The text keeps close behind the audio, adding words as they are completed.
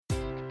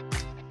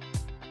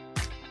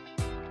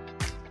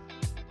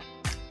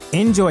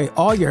Enjoy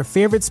all your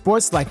favorite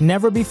sports like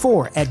never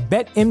before at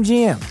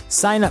BetMGM.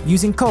 Sign up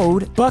using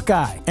code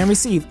Buckeye and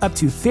receive up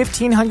to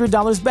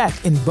 $1,500 back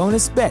in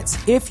bonus bets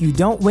if you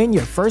don't win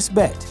your first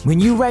bet. When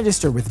you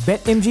register with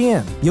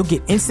BetMGM, you'll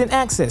get instant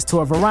access to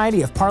a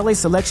variety of parlay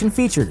selection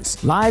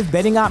features, live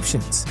betting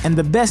options, and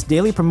the best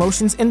daily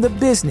promotions in the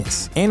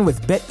business. And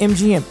with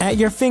BetMGM at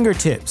your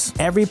fingertips,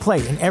 every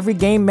play and every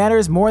game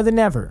matters more than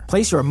ever.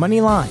 Place your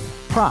money line,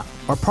 prop,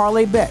 or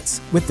parlay bets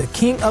with the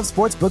king of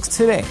sportsbooks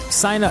today.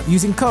 Sign up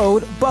using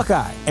code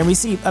Buckeye and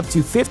receive up to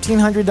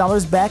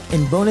 $1,500 back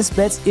in bonus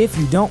bets if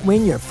you don't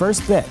win your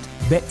first bet.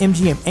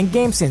 BetMGM and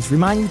GameSense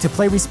remind you to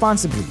play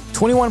responsibly.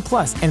 21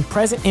 plus and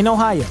present in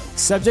Ohio,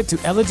 subject to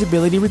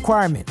eligibility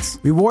requirements.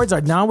 Rewards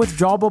are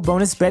non-withdrawable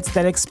bonus bets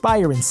that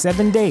expire in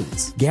 7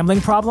 days. Gambling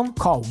problem?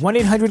 Call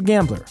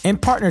 1-800-GAMBLER. In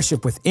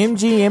partnership with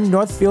MGM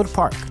Northfield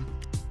Park.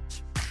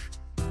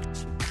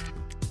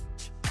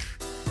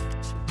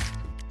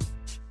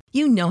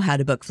 You know how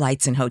to book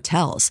flights and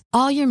hotels.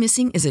 All you're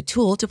missing is a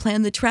tool to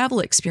plan the travel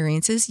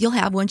experiences you'll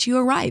have once you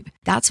arrive.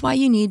 That's why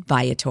you need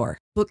Viator.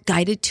 Book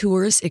guided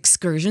tours,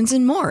 excursions,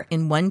 and more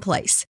in one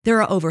place. There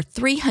are over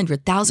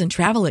 300,000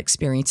 travel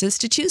experiences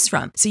to choose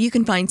from, so you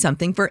can find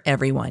something for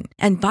everyone.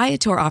 And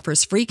Viator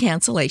offers free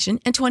cancellation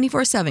and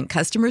 24/7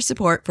 customer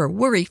support for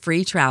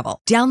worry-free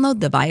travel.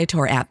 Download the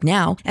Viator app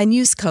now and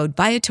use code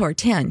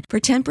Viator10 for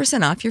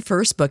 10% off your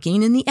first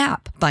booking in the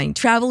app. Find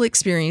travel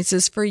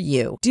experiences for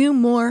you. Do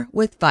more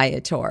with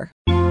Viator.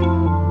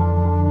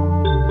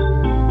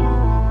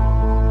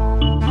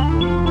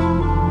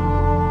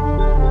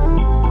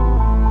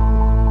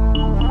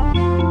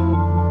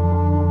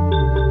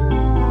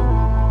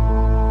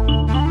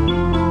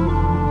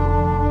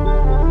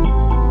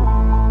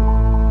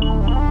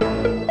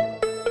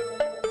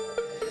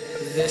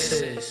 This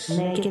is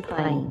Make It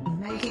Plain.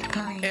 Make It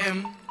Plain.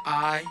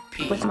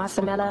 M.I.P. With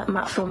Masamela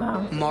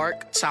Matfumo.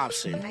 Mark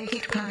Thompson. Make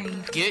It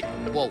Plain. Get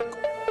woke.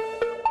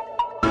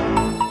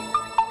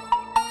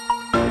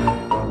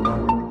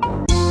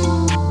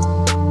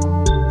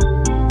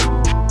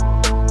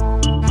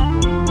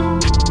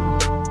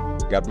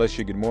 God bless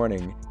you. Good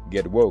morning.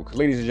 Get woke.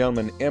 Ladies and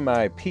gentlemen,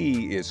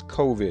 MIP is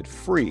COVID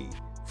free.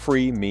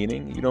 Free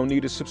meaning you don't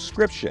need a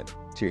subscription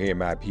to hear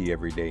MIP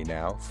every day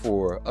now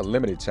for a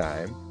limited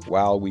time.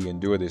 While we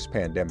endure this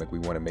pandemic, we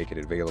want to make it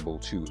available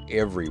to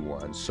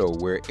everyone. So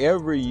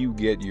wherever you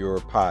get your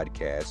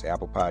podcasts,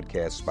 Apple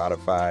Podcasts,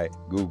 Spotify,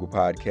 Google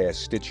Podcasts,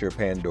 Stitcher,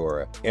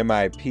 Pandora,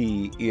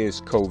 MIP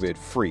is COVID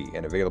free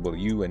and available to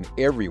you and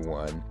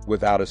everyone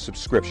without a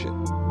subscription.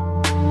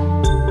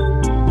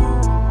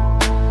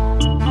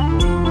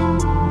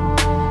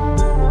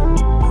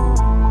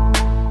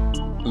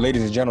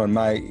 Ladies and gentlemen,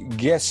 my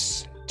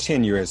guest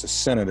tenure as a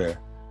senator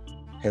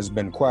has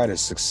been quite a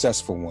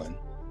successful one.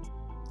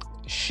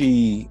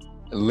 She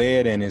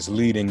led and is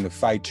leading the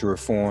fight to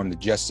reform the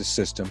justice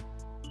system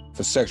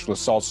for sexual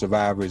assault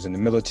survivors in the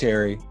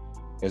military,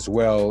 as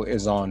well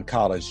as on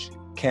college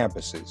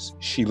campuses.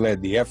 She led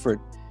the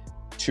effort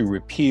to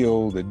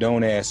repeal the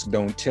Don't Ask,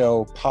 Don't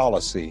Tell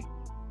policy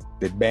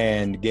that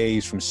banned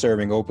gays from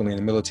serving openly in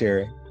the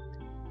military.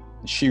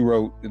 She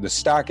wrote the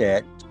Stock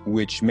Act,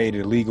 which made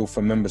it illegal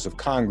for members of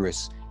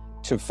Congress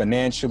to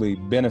financially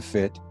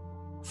benefit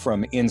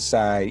from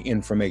inside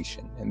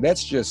information. And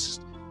that's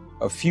just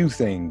a few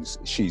things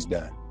she's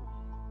done.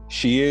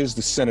 She is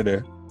the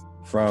senator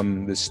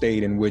from the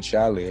state in which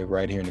I live,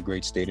 right here in the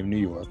great state of New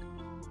York.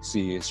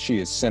 She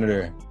is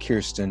Senator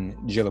Kirsten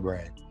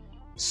Gillibrand.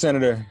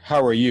 Senator,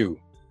 how are you?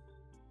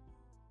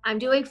 I'm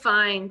doing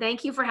fine.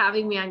 Thank you for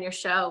having me on your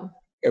show.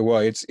 Well,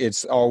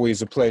 it's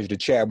always a pleasure to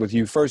chat with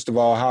you. First of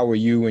all, how are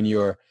you and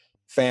your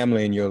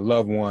family and your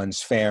loved ones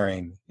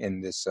faring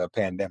in this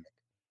pandemic?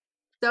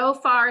 So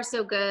far,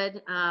 so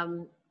good.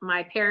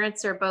 My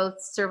parents are both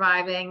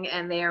surviving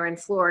and they are in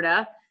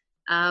Florida.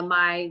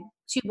 My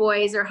 2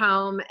 boys are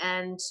home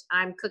and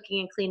I'm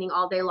cooking and cleaning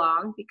all day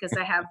long because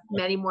I have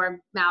many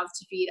more mouths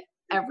to feed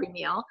every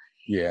meal.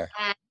 Yeah.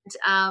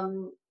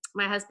 And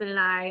my husband and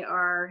I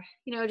are,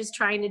 just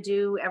trying to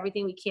do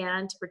everything we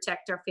can to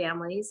protect our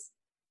families,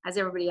 as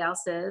everybody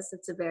else is.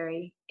 It's a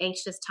very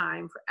anxious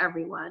time for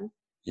everyone.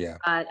 Yeah.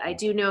 But I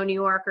do know New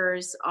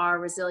Yorkers are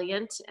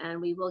resilient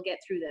and we will get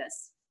through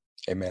this.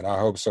 Amen. I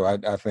hope so.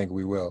 I think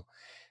we will.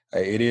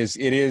 It is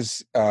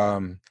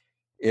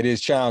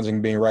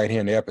challenging being right here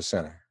in the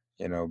epicenter,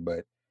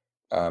 but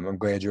I'm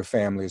glad your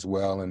family is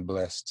well and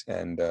blessed,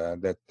 and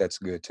that's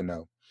good to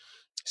know.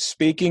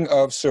 Speaking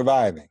of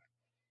surviving,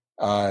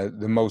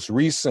 the most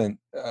recent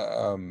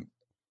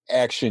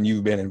action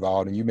you've been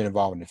involved in, you've been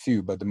involved in a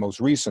few, but the most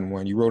recent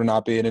one, you wrote an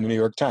op-ed in the New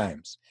York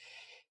Times.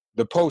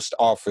 The post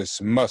office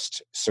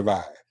must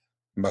survive,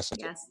 mustn't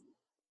it? Yes.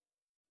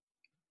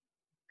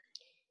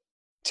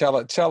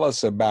 Tell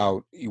us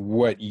about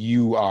what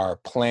you are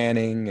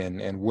planning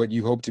and what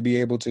you hope to be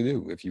able to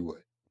do, if you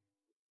would.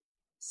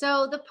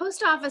 So the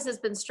post office has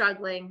been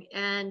struggling,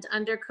 and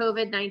under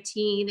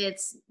COVID-19,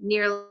 it's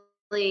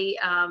nearly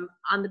on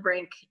the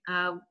brink.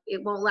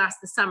 It won't last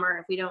the summer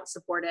if we don't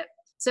support it.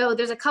 So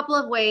there's a couple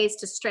of ways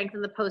to strengthen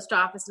the post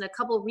office and a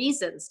couple of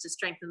reasons to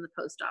strengthen the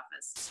post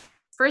office.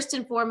 First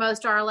and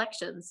foremost, our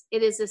elections.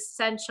 It is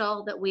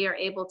essential that we are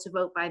able to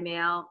vote by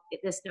mail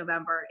this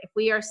November. If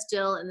we are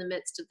still in the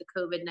midst of the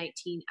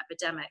COVID-19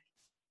 epidemic,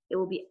 it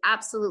will be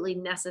absolutely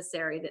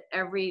necessary that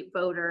every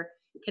voter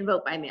can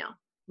vote by mail.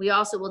 We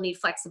also will need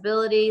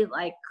flexibility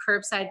like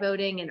curbside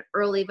voting and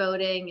early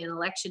voting, and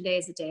election day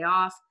is a day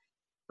off.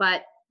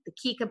 But the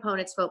key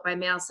components vote by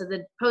mail. So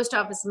the post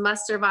office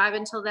must survive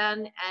until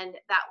then, and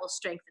that will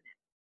strengthen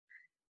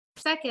it.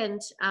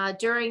 Second,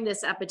 during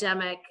this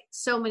epidemic,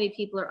 so many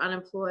people are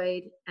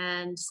unemployed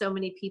and so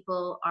many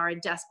people are in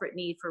desperate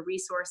need for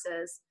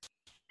resources.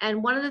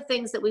 And one of the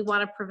things that we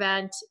want to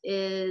prevent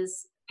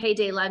is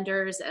payday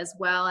lenders as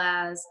well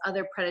as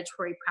other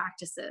predatory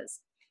practices.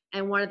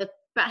 And one of the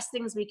best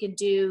things we can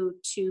do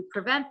to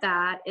prevent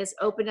that is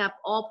open up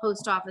all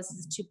post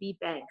offices to be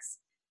banks.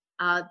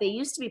 They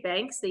used to be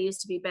banks. They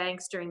used to be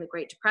banks during the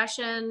Great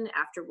Depression,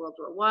 after World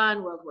War I,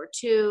 World War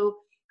II,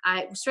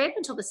 straight up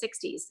until the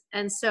 60s.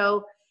 And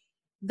so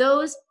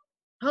those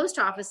post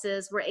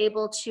offices were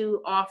able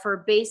to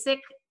offer basic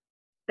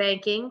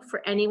banking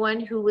for anyone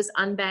who was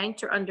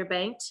unbanked or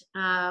underbanked,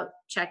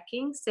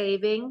 checking,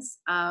 savings,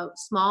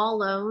 small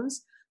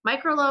loans.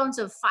 Microloans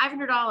of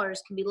 $500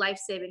 can be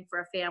life-saving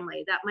for a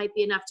family. That might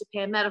be enough to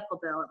pay a medical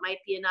bill. It might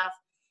be enough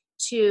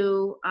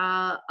to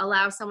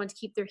allow someone to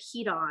keep their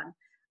heat on.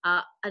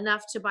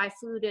 Enough to buy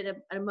food at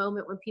a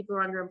moment when people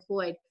are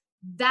underemployed.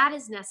 That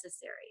is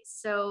necessary.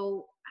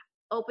 So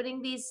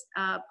opening these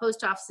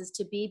post offices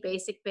to be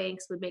basic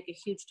banks would make a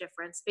huge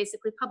difference,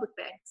 basically public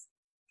banks.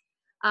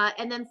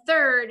 And then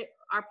third,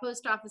 our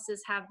post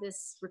offices have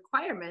this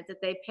requirement that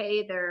they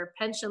pay their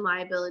pension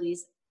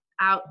liabilities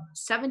out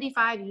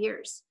 75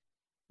 years.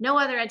 No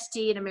other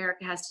entity in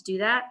America has to do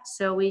that,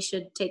 so we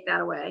should take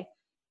that away.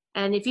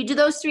 And if you do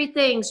those three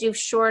things, you've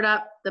shored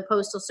up the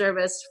Postal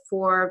Service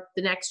for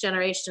the next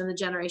generation and the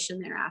generation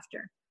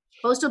thereafter.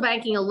 Postal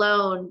banking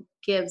alone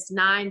gives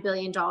 $9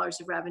 billion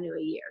of revenue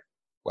a year.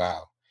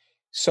 Wow.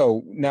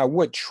 So now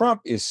what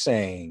Trump is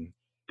saying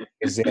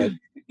is that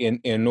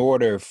in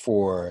order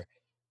for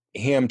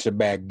him to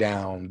back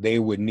down, they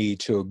would need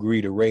to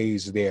agree to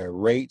raise their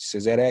rates.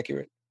 Is that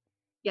accurate?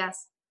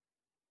 Yes.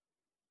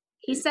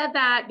 He said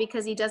that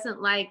because he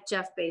doesn't like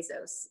Jeff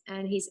Bezos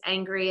and he's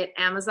angry at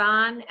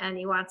Amazon and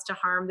he wants to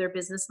harm their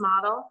business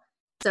model.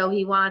 So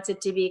he wants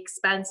it to be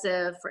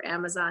expensive for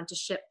Amazon to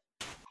ship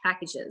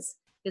packages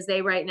because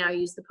they right now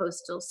use the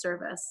Postal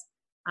Service.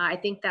 I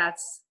think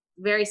that's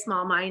very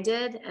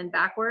small-minded and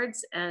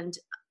backwards and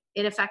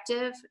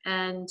ineffective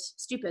and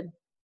stupid.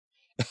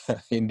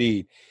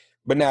 Indeed.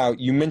 But now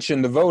you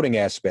mentioned the voting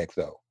aspect,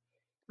 though.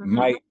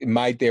 Mm-hmm.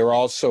 Might there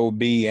also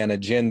be an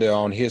agenda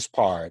on his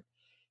part,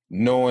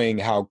 knowing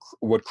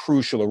what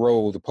crucial a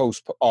role the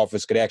post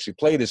office could actually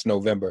play this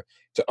November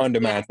to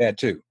undermine that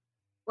too?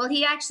 Well,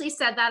 he actually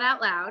said that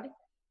out loud.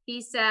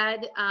 He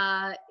said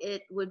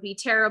it would be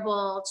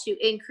terrible to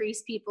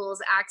increase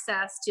people's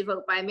access to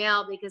vote by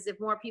mail because if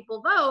more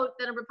people vote,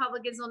 then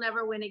Republicans will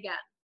never win again.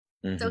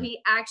 Mm-hmm. So he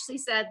actually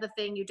said the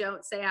thing you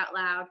don't say out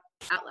loud.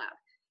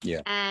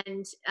 Yeah.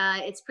 And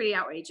it's pretty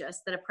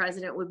outrageous that a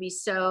president would be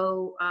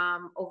so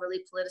overly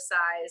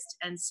politicized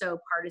and so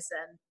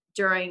partisan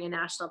during a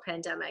national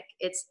pandemic.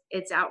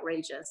 It's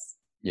outrageous.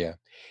 Yeah.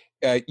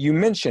 You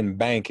mentioned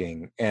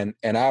banking, and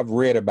I've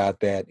read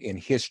about that in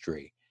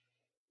history.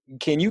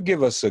 Can you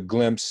give us a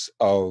glimpse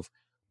of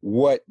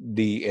what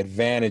the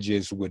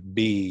advantages would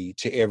be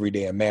to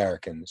everyday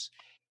Americans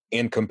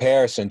in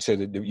comparison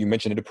to you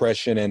mentioned the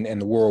Depression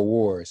and the World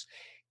Wars,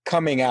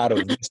 coming out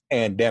of this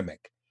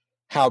pandemic,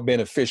 how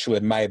beneficial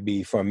it might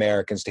be for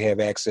Americans to have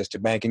access to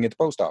banking at the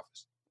post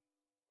office?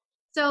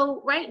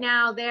 So right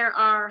now, there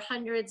are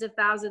hundreds of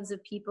thousands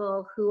of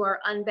people who are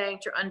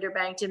unbanked or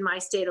underbanked in my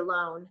state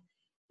alone.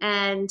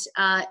 And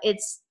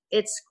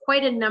it's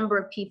quite a number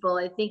of people.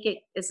 I think it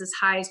is as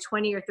high as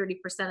 20 or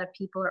 30% of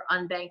people are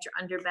unbanked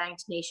or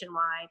underbanked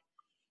nationwide.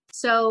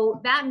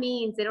 So that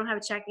means they don't have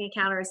a checking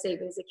account or a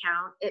savings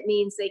account. It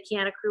means they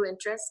can't accrue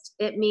interest.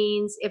 It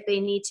means if they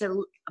need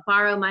to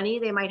borrow money,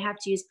 they might have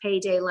to use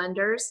payday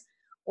lenders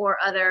or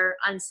other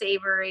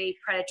unsavory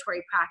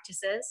predatory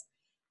practices.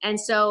 And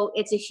so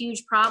it's a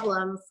huge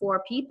problem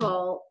for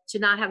people to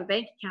not have a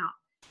bank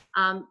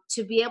account.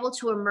 To be able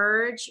to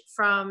emerge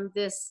from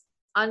this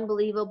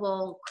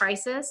unbelievable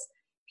crisis,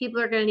 people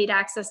are going to need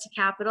access to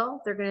capital.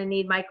 They're going to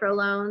need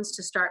microloans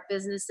to start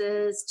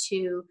businesses,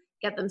 to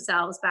get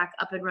themselves back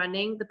up and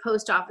running. The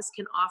post office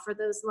can offer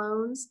those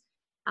loans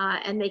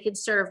and they can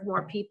serve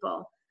more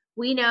people.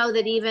 We know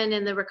that even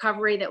in the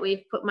recovery that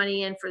we've put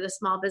money in for the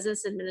Small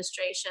Business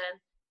Administration,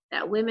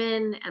 that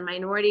women and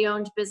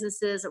minority-owned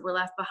businesses that were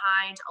left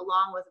behind,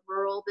 along with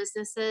rural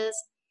businesses,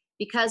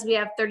 because we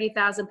have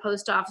 30,000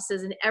 post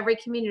offices in every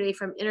community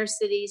from inner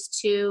cities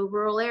to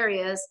rural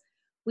areas,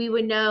 we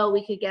would know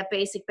we could get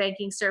basic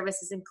banking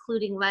services,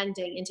 including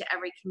lending, into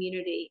every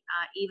community,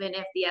 even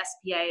if the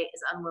SBA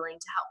is unwilling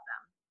to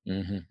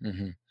help them.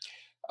 Mm-hmm,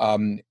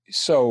 mm-hmm.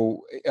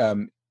 So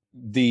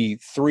the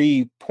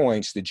 3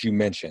 points that you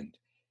mentioned,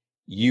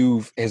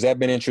 has that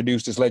been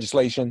introduced as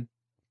legislation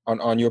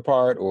on your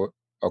part, or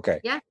okay?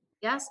 Yeah,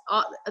 yes.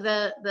 All,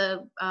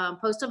 the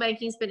postal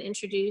banking's been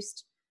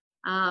introduced,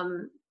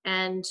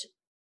 and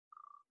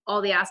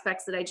all the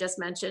aspects that I just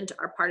mentioned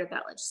are part of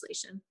that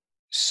legislation.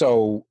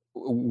 So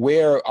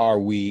where are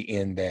we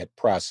in that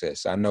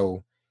process? I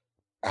know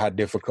how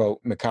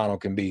difficult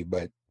McConnell can be,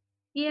 but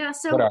yeah,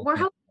 so we're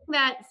hoping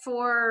that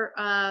for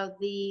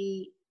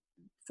the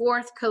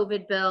fourth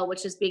COVID bill,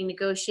 which is being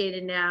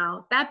negotiated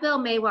now, that bill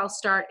may well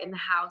start in the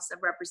House of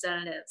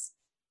Representatives.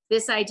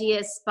 This idea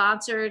is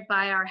sponsored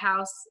by our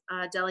House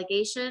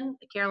delegation.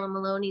 Carolyn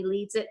Maloney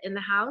leads it in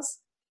the House.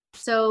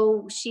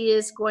 So she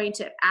is going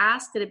to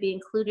ask that it be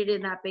included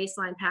in that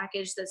baseline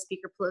package that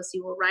Speaker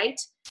Pelosi will write.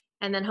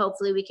 And then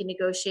hopefully we can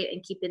negotiate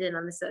and keep it in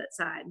on the Senate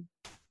side.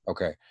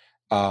 Okay.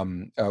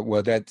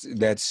 Well,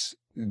 that's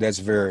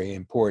very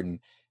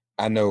important.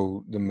 I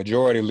know the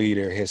majority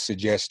leader has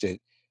suggested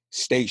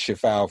states should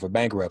file for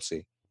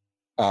bankruptcy.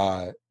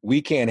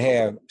 We can't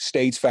have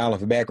states filing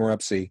for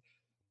bankruptcy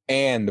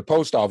and the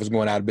post office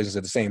going out of business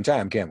at the same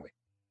time, can we?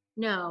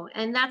 No,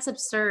 and that's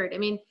absurd. I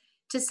mean,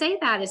 to say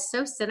that is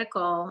so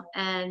cynical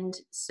and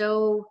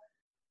so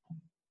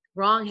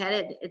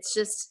wrong-headed. It's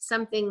just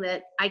something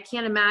that I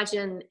can't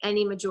imagine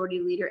any majority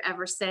leader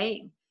ever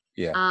saying.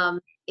 Yeah.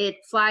 It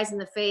flies in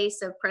the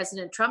face of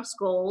President Trump's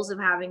goals of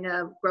having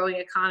a growing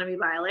economy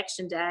by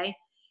election day.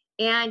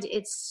 And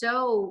it's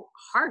so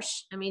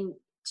harsh. I mean,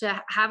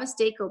 to have a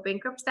state go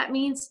bankrupt, that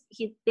means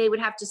they would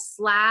have to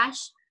slash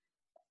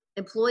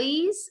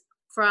employees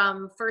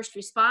from first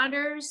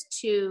responders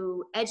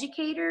to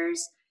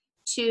educators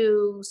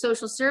to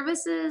social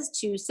services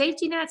to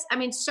safety nets. I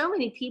mean, so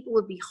many people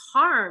would be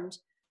harmed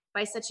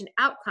by such an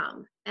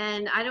outcome.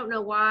 And I don't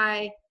know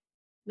why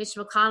Mitch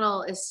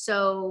McConnell is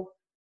so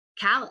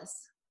callous.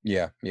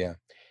 Yeah.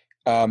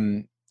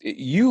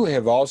 You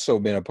have also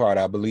been a part,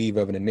 I believe,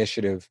 of an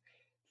initiative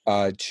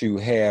to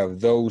have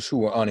those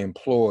who are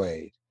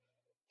unemployed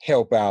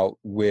help out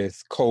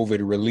with COVID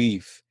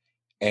relief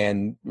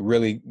and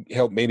really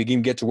help maybe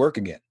even get to work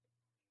again.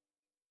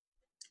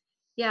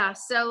 Yeah,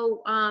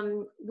 so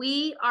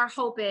we are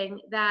hoping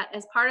that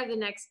as part of the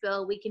next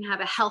bill, we can have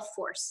a health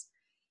force.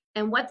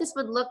 And what this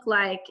would look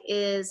like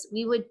is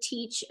we would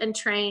teach and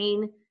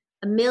train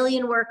 1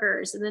 million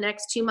workers in the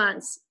next 2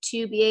 months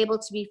to be able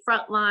to be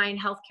frontline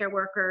healthcare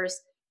workers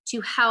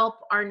to help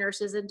our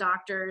nurses and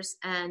doctors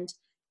and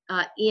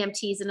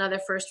EMTs and other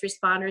first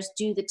responders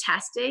do the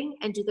testing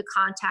and do the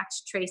contact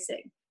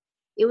tracing.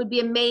 It would be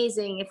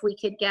amazing if we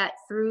could get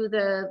through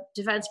the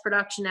Defense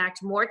Production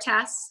Act more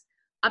tests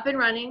up and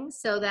running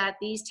so that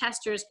these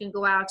testers can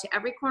go out to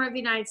every corner of the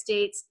United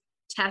States,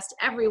 test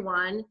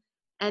everyone,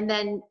 and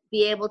then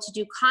be able to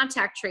do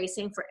contact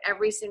tracing for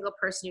every single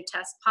person who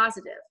tests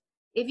positive.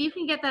 If you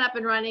can get that up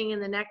and running in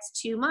the next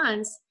 2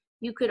 months,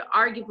 you could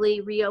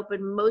arguably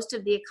reopen most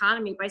of the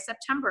economy by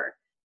September.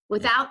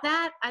 Without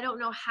that, I don't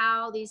know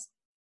how these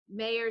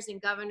mayors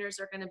and governors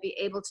are going to be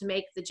able to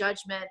make the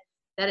judgment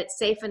that it's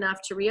safe enough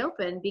to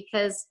reopen,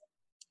 because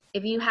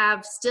if you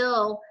have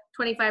still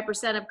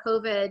 25% of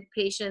COVID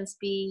patients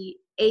be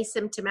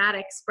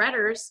asymptomatic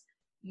spreaders,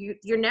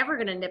 you're never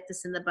going to nip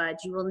this in the bud.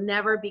 You will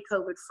never be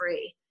COVID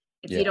free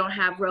if you don't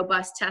have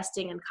robust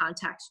testing and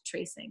contact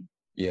tracing.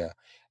 Yeah.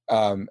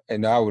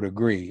 And I would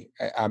agree.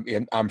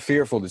 I'm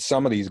fearful that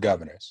some of these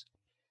governors,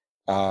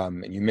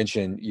 and you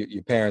mentioned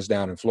your parents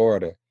down in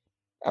Florida.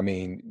 I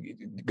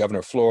mean, Governor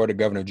of Florida,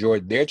 Governor of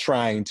Georgia, they're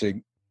trying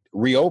to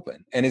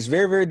reopen, and it's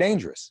very, very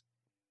dangerous.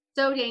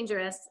 So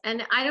dangerous.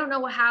 And I don't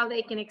know how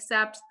they can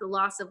accept the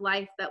loss of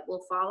life that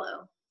will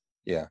follow.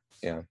 Yeah.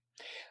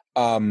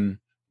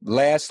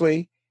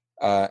 Lastly,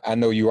 I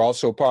know you're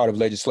also part of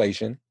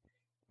legislation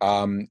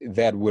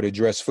that would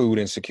address food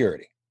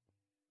insecurity.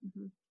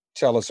 Mm-hmm.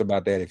 Tell us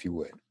about that, if you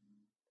would.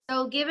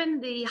 So given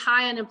the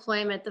high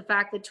unemployment, the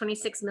fact that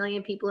 26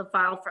 million people have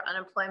filed for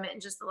unemployment in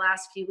just the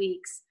last few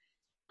weeks,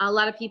 a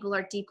lot of people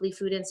are deeply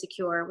food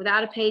insecure.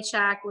 Without a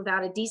paycheck,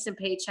 without a decent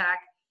paycheck,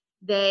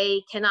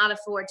 they cannot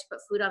afford to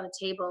put food on the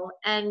table.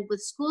 And with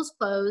schools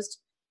closed,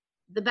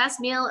 the best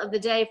meal of the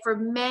day for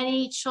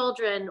many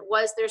children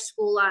was their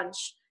school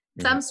lunch.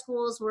 Mm-hmm. Some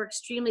schools were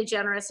extremely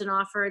generous and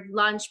offered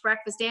lunch,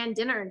 breakfast, and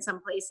dinner in some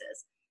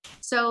places.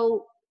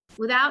 So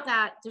without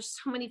that, there's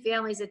so many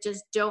families that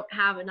just don't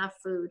have enough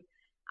food.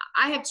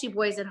 I have 2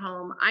 boys at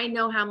home. I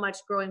know how much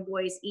growing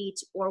boys eat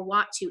or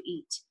want to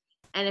eat.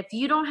 And if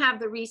you don't have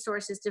the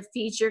resources to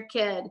feed your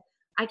kid,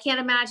 I can't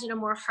imagine a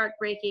more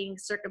heartbreaking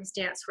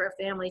circumstance for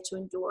a family to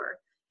endure.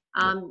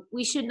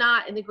 We should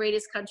not, in the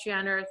greatest country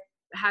on earth,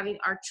 having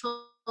our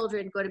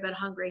children go to bed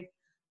hungry.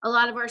 A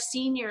lot of our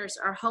seniors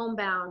are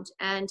homebound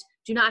and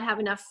do not have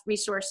enough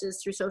resources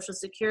through Social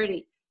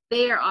Security.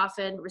 They are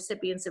often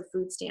recipients of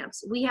food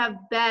stamps. We have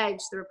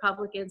begged the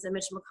Republicans and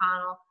Mitch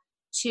McConnell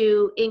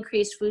to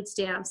increase food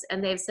stamps,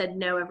 and they've said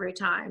no every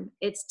time.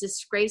 It's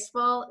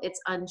disgraceful, it's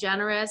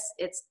ungenerous,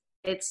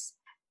 it's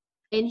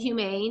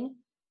inhumane,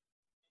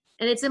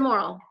 and it's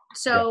immoral.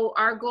 So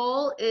our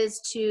goal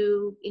is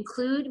to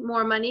include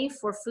more money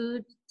for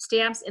food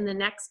stamps in the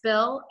next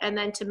bill, and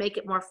then to make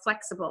it more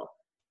flexible.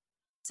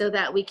 so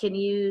that we can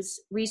use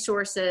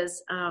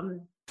resources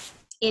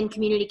in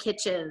community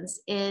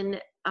kitchens, in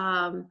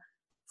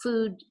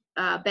food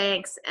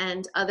banks,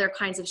 and other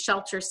kinds of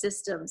shelter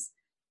systems.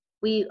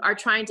 We are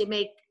trying to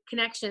make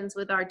connections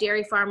with our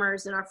dairy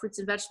farmers and our fruits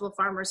and vegetable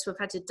farmers who have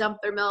had to dump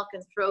their milk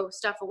and throw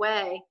stuff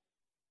away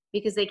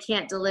because they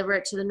can't deliver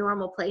it to the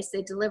normal place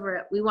they deliver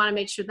it. We want to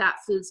make sure that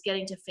food's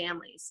getting to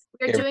families.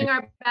 We're doing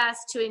our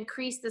best to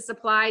increase the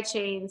supply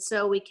chain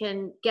so we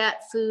can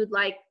get food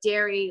like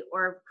dairy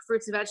or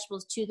fruits and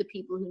vegetables to the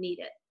people who need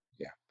it.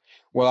 Yeah.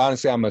 Well,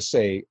 honestly, I must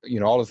say,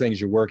 all the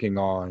things you're working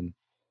on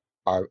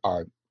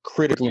are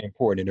critically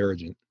important and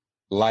urgent,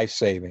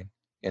 life-saving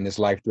in this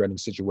life-threatening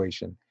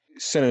situation.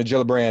 Senator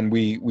Gillibrand,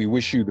 we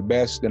wish you the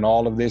best, and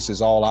all of this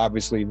is all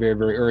obviously very,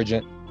 very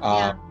urgent.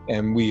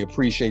 And we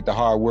appreciate the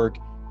hard work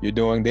you're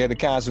doing. They're the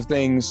kinds of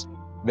things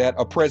that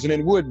a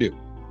president would do.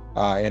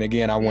 And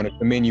again, I want to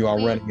commend you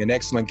on running an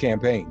excellent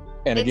campaign.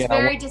 And it's again,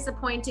 very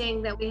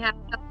disappointing that we have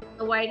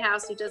the White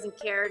House who doesn't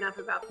care enough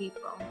about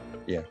people.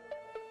 Yeah.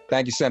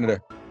 Thank you,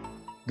 Senator.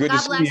 Good to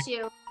see you. God bless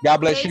you. God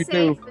bless Stay you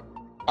safe. too.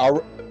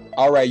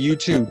 All right, you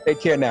too.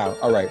 Take care now.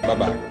 All right,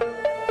 bye-bye.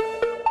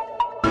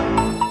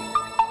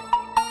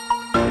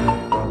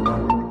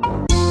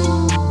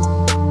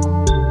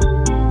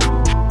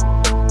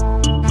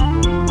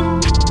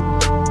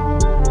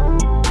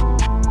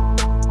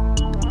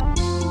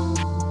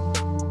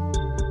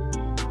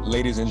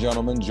 Ladies and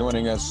gentlemen,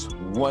 joining us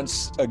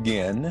once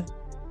again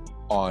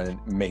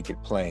on Make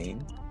It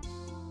Plain.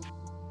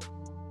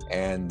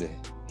 And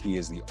he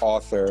is the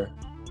author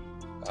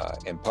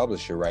and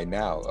publisher right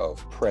now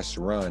of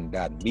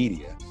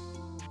PressRun.media.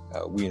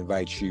 We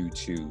invite you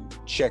to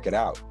check it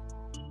out.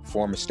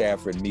 Former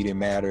staffer at Media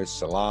Matters,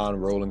 Salon,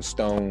 Rolling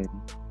Stone,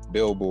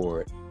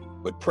 Billboard.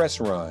 But Press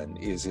Run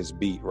is his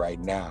beat right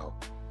now.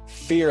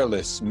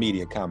 Fearless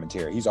media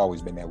commentary. He's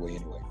always been that way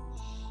anyway.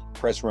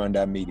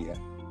 PressRun.media.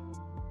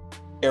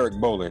 Eric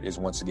Boehlert is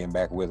once again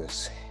back with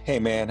us. Hey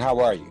man, how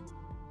are you?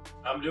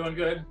 I'm doing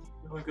good.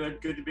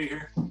 Good to be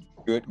here.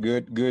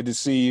 Good to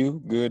see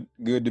you. Good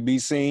to be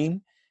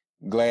seen.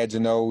 Glad to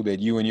know that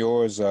you and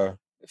yours are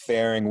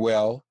faring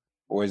well,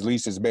 or at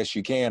least as best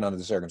you can under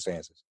the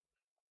circumstances.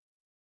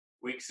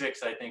 Week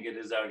 6, I think it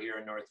is out here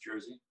in North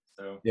Jersey.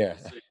 So yeah,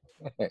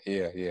 we'll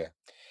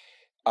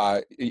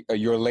yeah.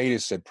 Your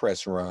latest at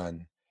Press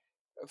Run,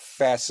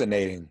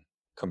 fascinating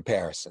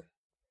comparison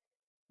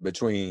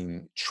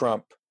between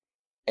Trump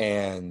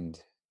and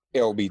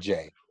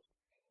LBJ.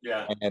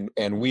 Yeah.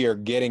 And we are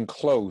getting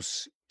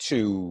close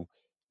to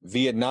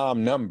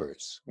Vietnam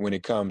numbers when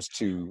it comes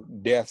to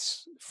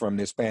deaths from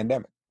this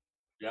pandemic.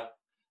 Yeah.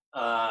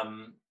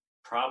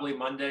 Probably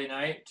Monday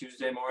night,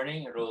 Tuesday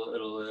morning,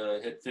 it'll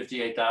hit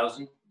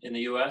 58,000 in the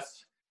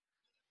U.S.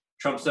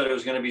 Trump said it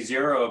was going to be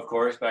 0, of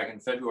course, back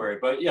in February.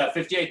 But yeah,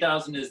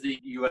 58,000 is the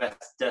U.S.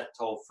 death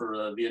toll for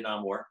the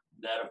Vietnam War.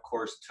 That, of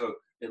course, took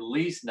at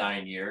least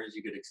 9 years.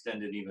 You could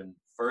extend it even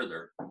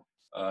further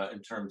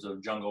in terms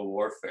of jungle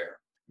warfare.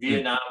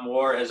 Vietnam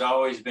War has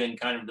always been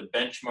kind of the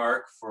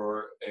benchmark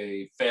for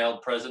a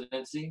failed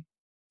presidency,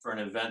 for an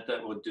event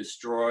that would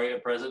destroy a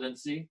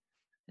presidency.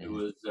 It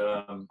was,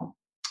 it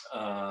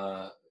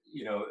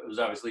was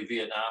obviously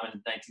Vietnam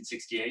in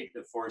 1968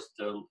 that forced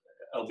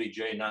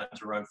LBJ not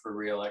to run for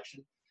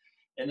re-election.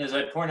 And as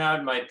I point out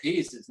in my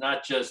piece, it's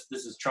not just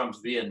this is Trump's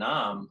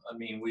Vietnam. I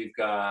mean, we've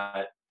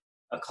got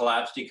a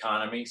collapsed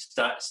economy,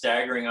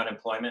 staggering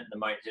unemployment that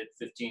might hit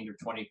 15 to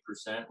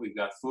 20%. We've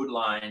got food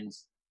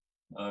lines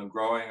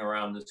growing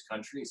around this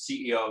country.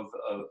 CEO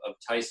of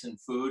Tyson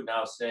Food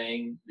now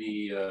saying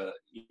the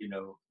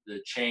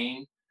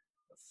chain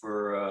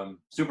for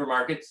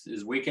supermarkets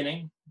is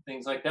weakening,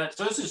 things like that.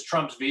 So this is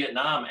Trump's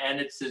Vietnam, and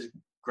it's his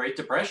Great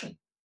Depression.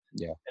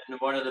 Yeah. And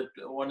one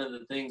of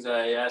the things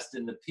I asked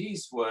in the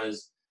piece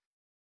was,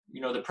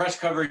 the press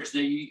coverage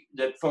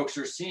that folks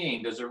are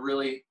seeing, does it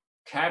really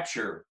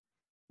capture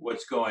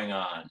what's going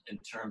on in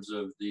terms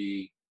of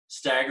the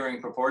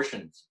staggering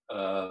proportions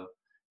of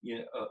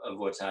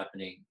what's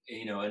happening?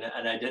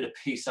 And I did a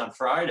piece on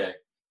Friday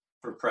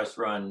for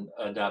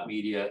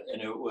PressRun.media,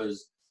 and it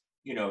was,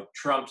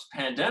 Trump's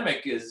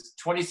pandemic is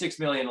 26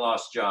 million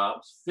lost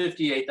jobs,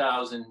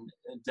 58,000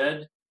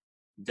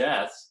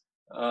 deaths,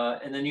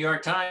 and the New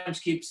York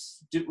Times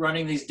keeps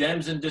running these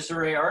Dems in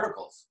disarray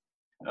articles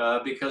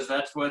because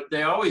that's what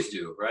they always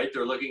do, right?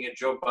 They're looking at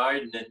Joe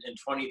Biden in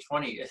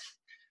 2020,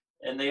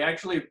 and they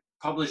actually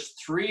published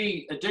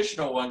 3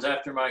 additional ones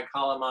after my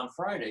column on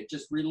Friday,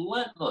 just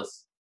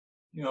relentless,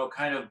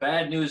 kind of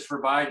bad news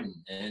for Biden,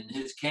 and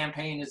his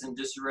campaign is in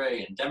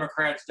disarray, and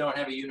Democrats don't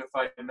have a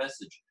unified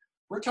message.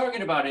 We're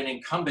talking about an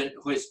incumbent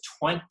who has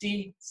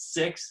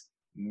 26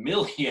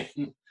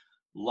 million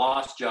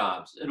lost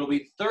jobs. It'll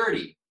be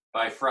 30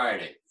 by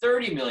Friday,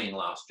 30 million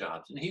lost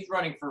jobs. And he's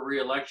running for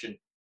re-election,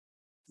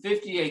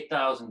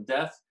 58,000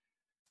 deaths.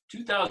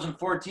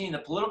 2014, the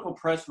political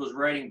press was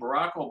writing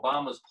Barack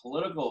Obama's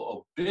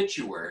political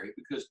obituary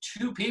because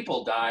 2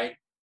 people died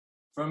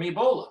from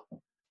Ebola.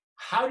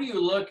 How do you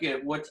look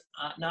at what's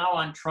now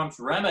on Trump's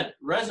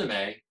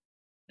resume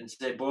and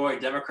say, boy,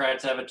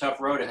 Democrats have a tough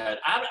road ahead.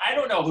 I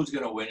don't know who's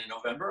going to win in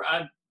November.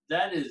 I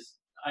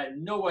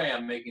no way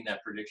I'm making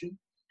that prediction.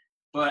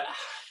 But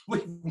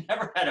we've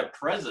never had a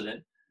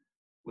president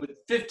with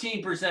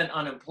 15%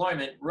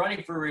 unemployment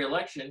running for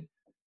re-election,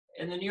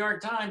 and the New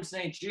York Times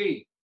saying,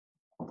 gee,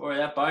 boy,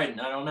 that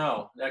Biden, I don't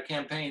know, that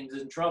campaign's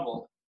in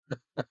trouble.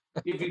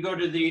 If you go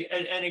to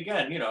and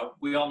again,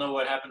 we all know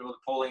what happened with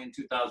polling in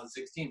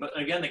 2016, but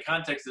again, the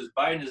context is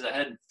Biden is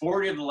ahead in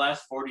 40 of the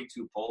last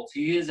 42 polls.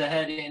 He is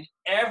ahead in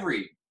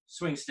every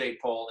swing state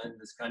poll in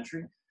this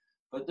country,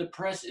 but the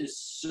press is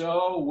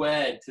so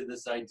wed to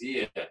this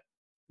idea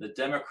that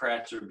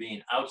Democrats are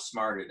being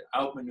outsmarted,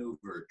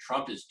 outmaneuvered.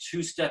 Trump is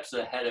 2 steps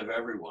ahead of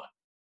everyone,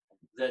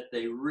 that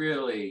they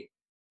really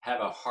have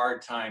a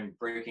hard time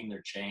breaking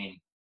their chain.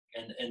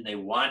 And they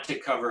want to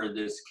cover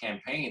this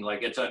campaign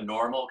like it's a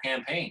normal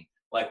campaign,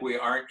 like we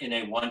aren't in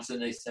a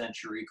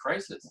once-in-a-century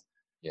crisis.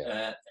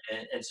 Yeah.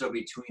 And so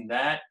between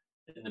that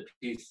and the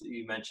piece that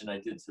you mentioned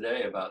I did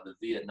today about the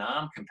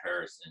Vietnam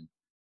comparison,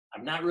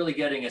 I'm not really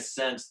getting a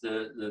sense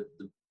the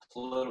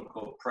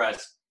political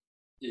press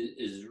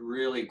is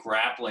really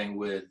grappling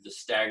with the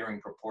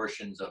staggering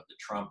proportions of the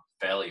Trump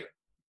failure.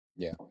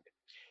 Yeah.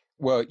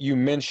 Well, you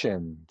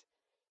mentioned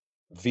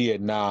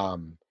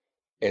Vietnam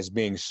as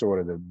being sort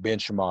of the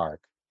benchmark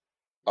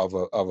of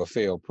a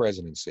failed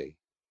presidency.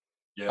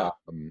 Yeah.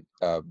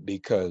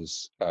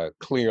 Because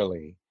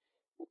clearly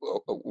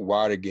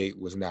Watergate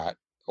was not,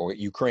 or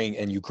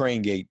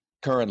Ukrainegate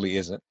currently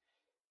isn't.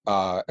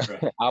 Right.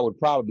 I would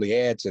probably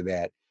add to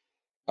that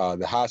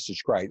the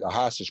hostage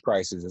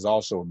crisis is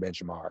also a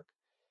benchmark.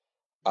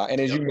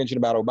 And as you mentioned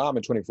about Obama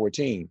in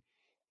 2014,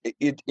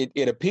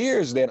 it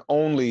appears that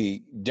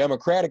only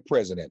Democratic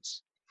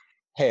presidents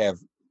have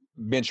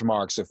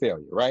benchmarks of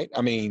failure, right?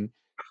 I mean,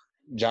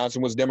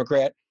 Johnson was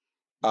Democrat.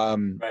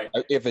 Right.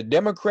 If a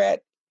Democrat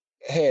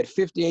had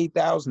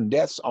 58,000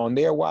 deaths on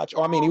their watch, it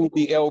would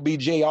be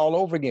LBJ all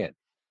over again.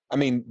 I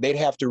mean, they'd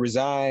have to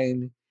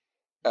resign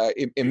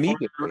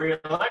immediately.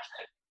 Re-election.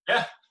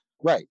 Yeah.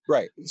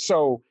 Right.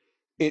 So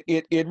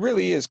it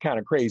really is kind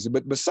of crazy.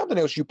 But something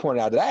else you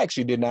pointed out that I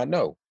actually did not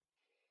know.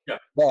 Yeah.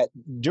 That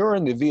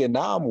during the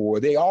Vietnam War,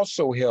 they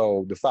also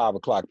held the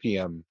 5:00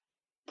 p.m.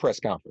 press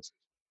conferences.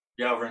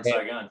 Yeah, over in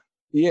Saigon.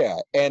 Yeah,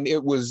 and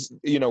it was,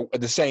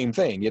 the same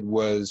thing. It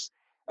was,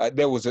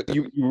 there was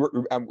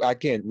I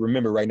can't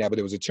remember right now, but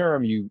there was a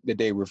term that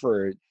they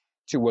referred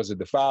to. Was it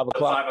the 5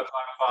 o'clock? 5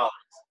 o'clock follies.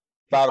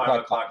 5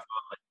 o'clock follies.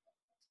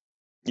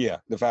 Yeah,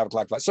 the 5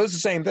 o'clock follies. So it's the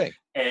same thing.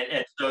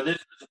 And so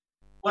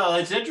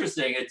it's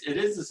interesting. It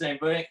is the same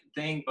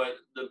thing, but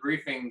the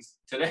briefings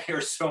today are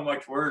so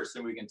much worse,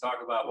 and we can talk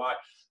about why.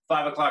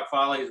 5 o'clock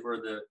follies were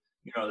the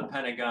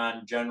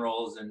Pentagon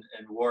generals and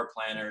war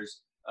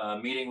planners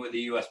meeting with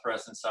the U.S.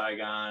 press in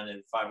Saigon at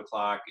 5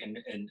 o'clock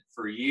and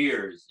for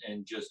years,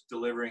 and just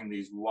delivering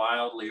these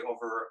wildly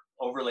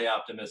overly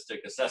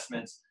optimistic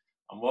assessments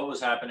on what was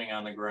happening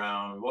on the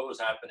ground, what was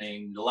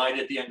happening, the light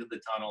at the end of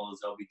the tunnel, as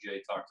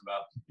LBJ talked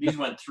about. These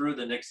went through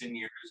the Nixon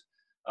years.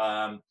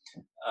 And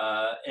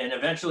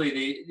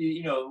eventually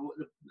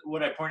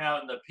what I point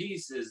out in the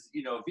piece is,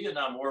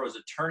 Vietnam War was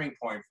a turning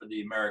point for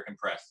the American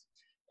press.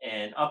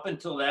 And up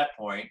until that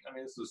point,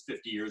 this was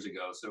 50 years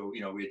ago. So,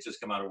 we had just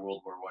come out of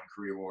World War I,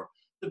 Korea War.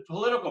 The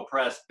political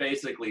press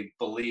basically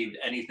believed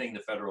anything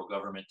the federal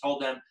government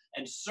told them,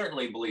 and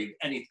certainly believed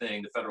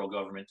anything the federal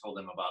government told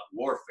them about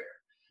warfare.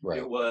 Right.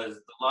 It was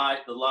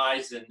the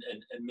lies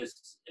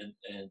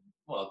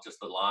just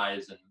the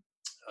lies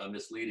and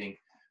misleading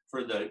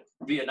for the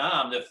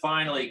Vietnam that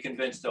finally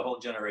convinced a whole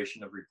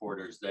generation of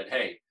reporters that,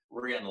 hey,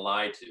 we're getting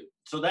lied to.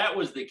 So that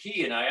was the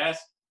key. And I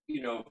asked,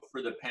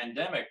 for the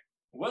pandemic,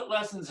 what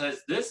lessons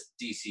has this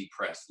DC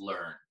press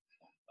learned?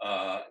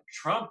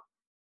 Trump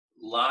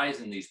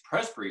lies in these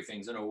press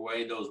briefings in a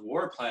way those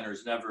war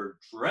planners never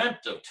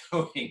dreamt of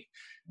doing,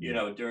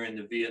 during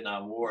the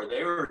Vietnam War.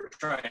 They were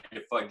trying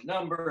to fudge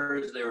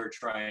numbers. They were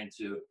trying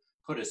to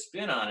put a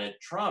spin on it.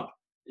 Trump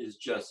is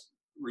just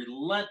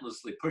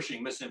relentlessly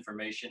pushing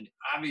misinformation.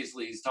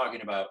 Obviously, he's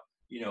talking about,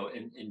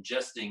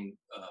 ingesting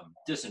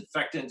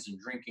disinfectants and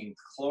drinking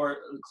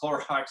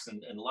Clorox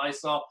and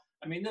Lysol.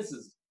 This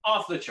is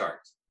off the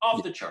charts.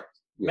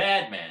 Yeah.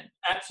 Madman,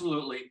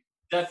 absolutely,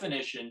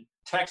 definition,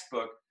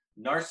 textbook,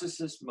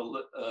 narcissist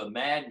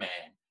madman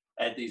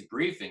at these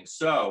briefings.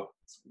 So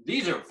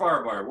these are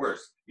far, far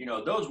worse.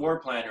 Those war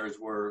planners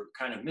were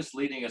kind of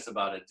misleading us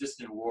about a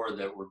distant war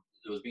that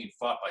was being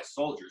fought by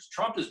soldiers.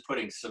 Trump is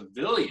putting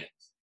civilians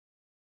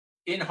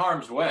in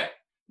harm's way,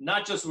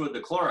 not just with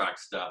the Clorox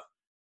stuff,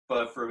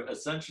 but for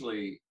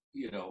essentially,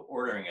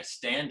 ordering a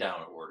stand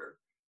down order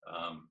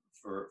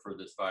for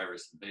this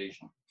virus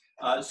invasion.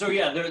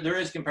 There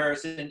is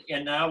comparison,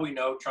 and now we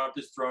know Trump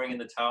is throwing in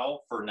the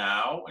towel for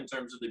now in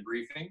terms of the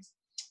briefings.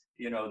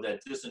 That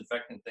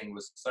disinfectant thing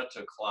was such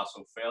a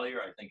colossal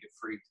failure. I think it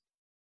freaked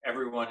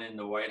everyone in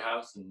the White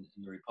House and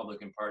in the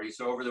Republican Party.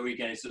 So over the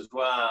weekend, he says,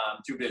 well,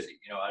 I'm too busy.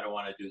 I don't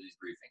want to do these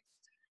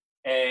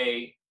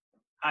briefings.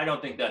 I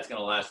don't think that's going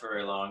to last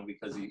very long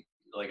because he,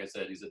 like I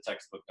said, he's a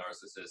textbook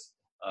narcissist.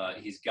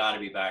 He's got to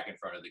be back in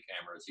front of the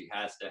cameras. He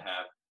has to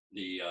have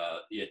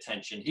the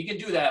attention. He can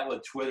do that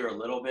with Twitter a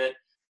little bit,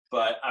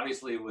 but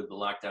obviously with the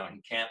lockdown,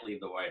 he can't leave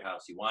the White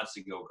House. He wants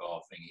to go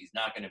golfing. He's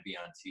not going to be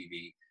on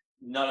TV.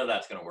 None of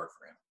that's going to work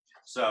for him.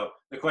 So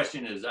the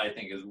question is, I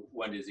think, is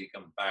when does he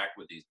come back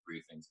with these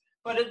briefings?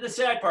 But the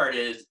sad part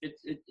is,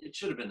 it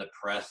should have been the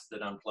press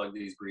that unplugged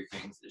these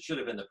briefings. It should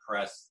have been the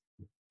press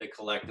that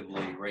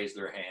collectively raised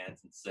their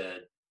hands and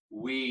said,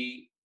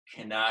 we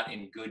cannot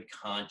in good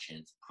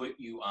conscience put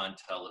you on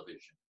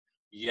television.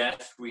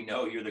 Yes, we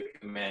know you're the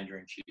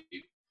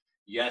commander-in-chief.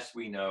 Yes,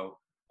 we know.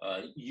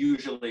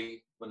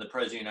 Usually when the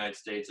President of the United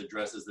States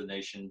addresses the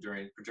nation,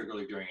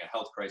 particularly during a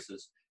health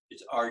crisis,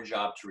 it's our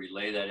job to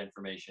relay that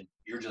information.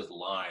 You're just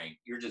lying.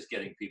 You're just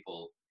getting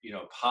people,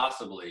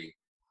 possibly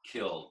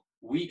killed.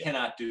 We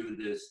cannot do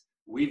this.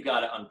 We've got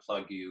to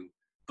unplug you.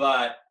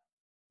 But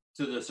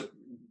to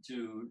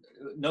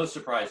no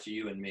surprise to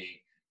you and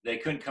me, they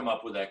couldn't come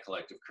up with that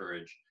collective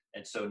courage.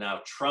 And so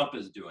now Trump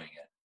is doing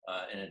it.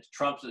 And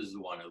Trump is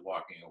the one who's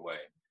walking away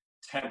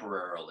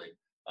temporarily.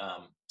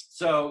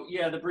 So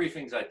yeah, the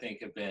briefings, I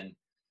think, have been,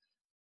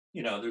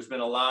 there's been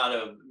a lot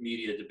of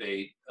media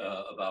debate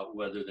about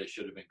whether they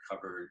should have been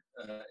covered.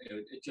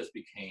 It just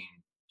became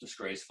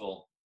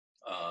disgraceful.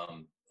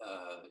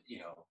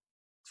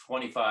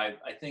 25,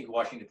 I think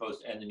Washington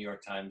Post and the New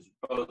York Times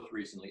both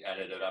recently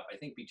added it up. I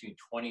think between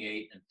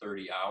 28 and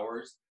 30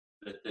 hours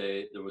that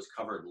there was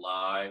covered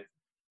live.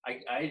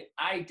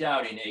 I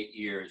doubt in 8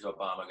 years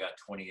Obama got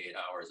 28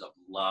 hours of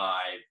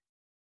live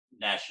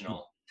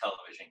national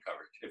television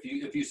coverage.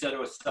 If you set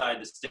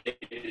aside the State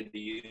of the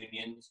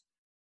Unions,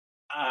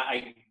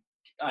 I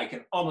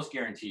can almost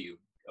guarantee you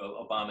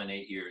Obama in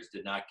 8 years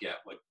did not get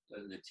what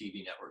the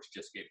TV networks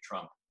just gave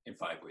Trump in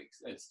 5 weeks.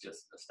 It's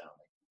just astounding.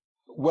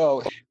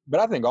 Well, but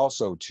I think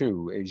also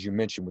too, as you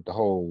mentioned, with the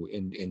whole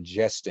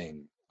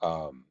ingesting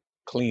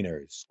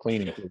cleaning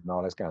and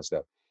all this kind of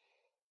stuff,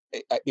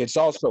 it's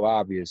also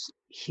obvious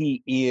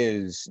he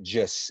is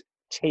just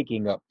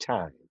taking up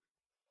time.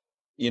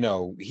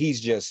 He's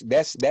just,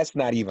 that's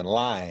not even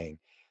lying.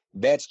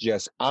 That's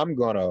just, I'm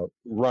gonna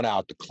run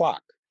out the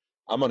clock.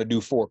 I'm gonna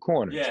do four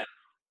corners. Yeah.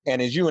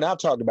 And as you and I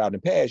talked about in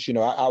the past,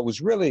 I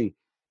was really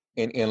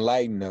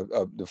enlightened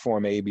of the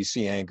former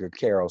ABC anchor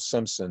Carol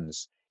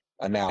Simpson's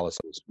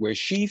analysis, where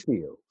she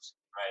feels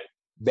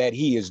that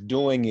he is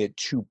doing it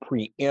to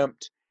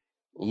preempt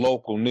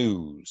local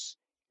news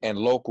and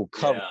local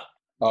coverage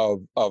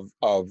of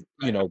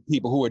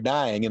people who are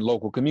dying in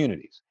local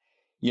communities,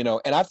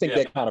 and I think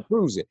that kind of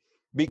proves it,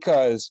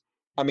 because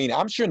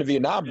I'm sure in the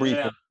Vietnam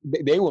briefing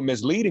they were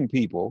misleading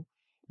people,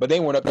 but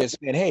they went up there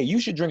saying, hey, you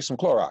should drink some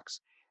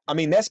Clorox.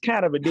 That's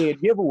kind of a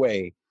dead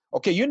giveaway.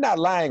 Okay, you're not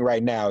lying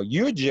right now.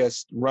 You're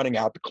just running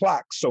out the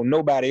clock so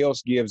nobody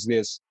else gives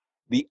this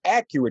the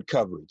accurate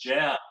coverage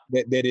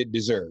that it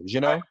deserves,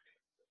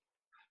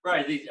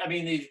 Right.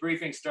 These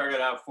briefings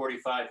started out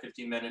 45,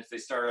 50 minutes. They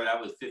started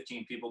out with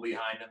 15 people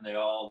behind them. They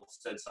all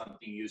said something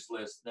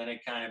useless. Then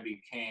it kind of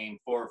became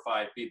 4 or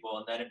 5 people,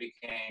 and then it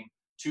became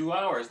 2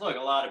 hours. Look, a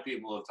lot of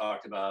people have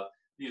talked about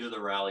these are the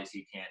rallies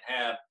he can't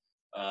have.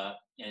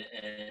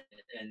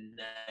 And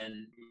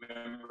then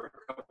remember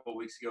a couple of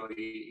weeks ago,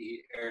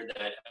 he aired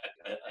that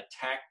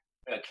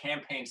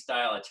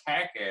campaign-style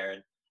attack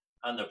ad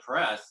on the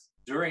press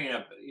during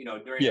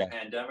the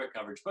pandemic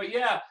coverage. But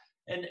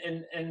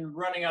and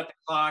running out the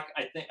clock,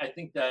 I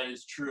think that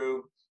is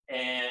true.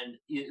 And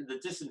the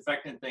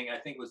disinfectant thing, I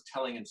think, was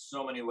telling in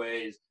so many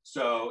ways.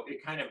 So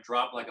it kind of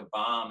dropped like a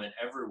bomb, and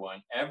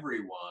everyone,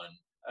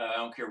 I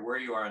don't care where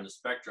you are on the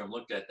spectrum,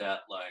 looked at that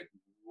like,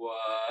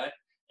 what?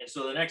 And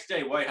so the next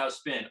day, White House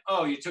spin,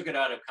 oh, you took it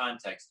out of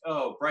context.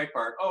 Oh,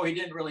 Breitbart, oh, he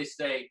didn't really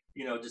say,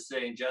 just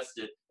say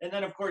ingested. And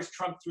then, of course,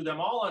 Trump threw them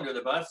all under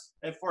the bus.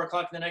 At 4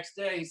 o'clock the next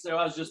day, he said,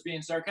 I was just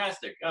being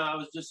sarcastic. I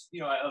was just,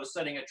 I was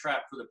setting a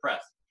trap for the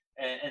press.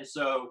 And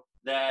so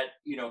that,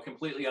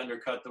 completely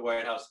undercut the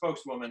White House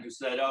spokeswoman who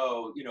said,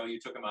 oh, you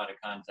took him out of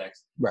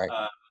context. Right.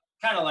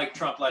 Kind of like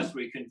Trump last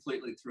week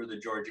completely threw the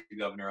Georgia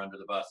governor under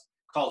the bus,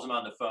 calls him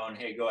on the phone,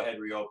 hey, go ahead,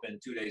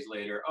 reopen. 2 days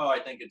later, oh, I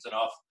think it's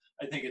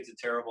a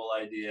terrible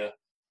idea,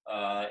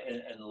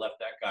 and left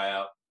that guy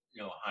out,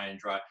 high and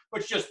dry,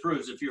 which just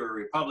proves if you're a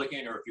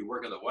Republican or if you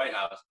work at the White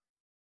House,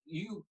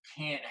 you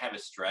can't have a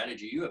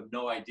strategy. You have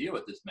no idea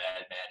what this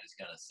madman is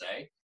going to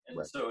say. And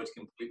so it's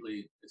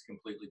completely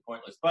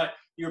pointless. But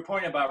your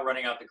point about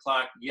running out the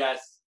clock,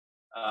 yes,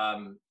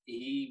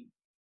 he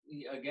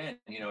again,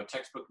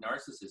 textbook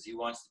narcissist. He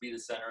wants to be the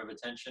center of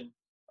attention.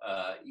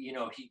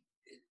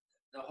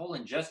 The whole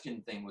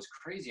ingestion thing was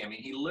crazy.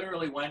 He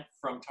literally went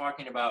from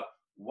talking about,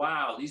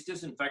 wow, these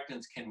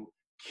disinfectants can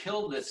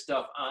kill this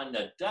stuff on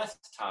the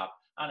desktop,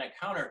 on a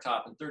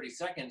countertop in 30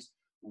 seconds.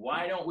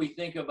 Why don't we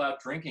think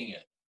about drinking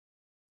it?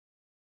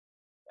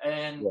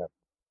 And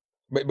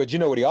but you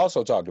know what he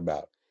also talked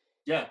about?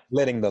 Yeah.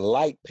 Letting the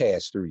light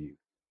pass through you.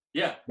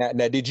 Yeah.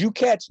 Now did you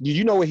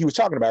know what he was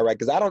talking about, right?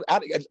 Because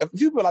a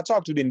few people I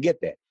talked to didn't get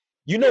that.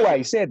 You know why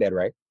he said that,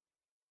 right?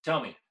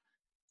 Tell me.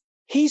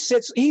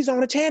 he's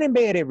on a tanning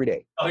bed every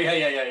day. Oh, yeah.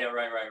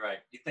 Right.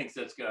 He thinks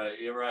that's good.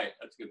 You're right.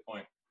 That's a good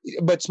point.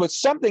 But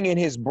something in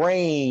his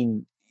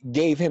brain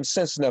gave him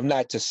sense enough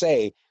not to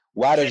say,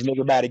 why doesn't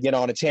everybody get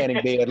on a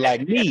tanning bed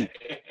like me?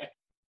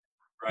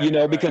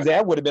 Right, because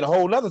that would have been a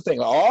whole other thing.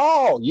 Like,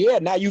 oh, yeah,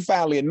 now you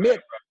finally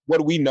admit what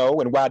do we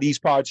know and why these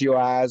parts of your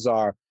eyes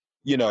are,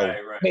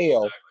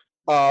 pale.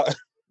 Exactly.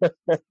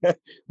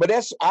 But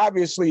that's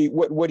obviously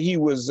what he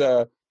was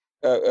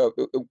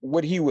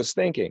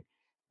thinking.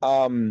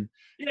 And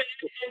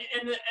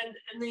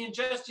the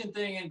ingestion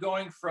thing and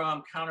going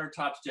from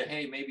countertops to,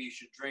 hey, maybe you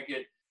should drink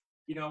it.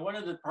 One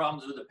of the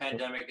problems with the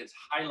pandemic, it's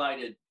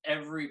highlighted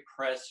every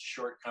press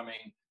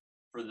shortcoming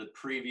for the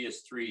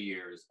previous 3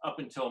 years up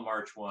until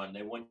March 1.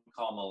 They wouldn't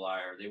call him a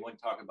liar. They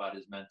wouldn't talk about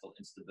his mental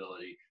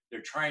instability.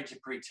 They're trying to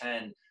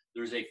pretend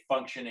there's a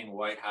functioning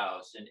White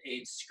House, and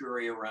aides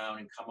scurry around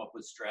and come up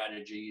with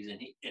strategies, and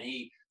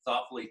he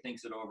thoughtfully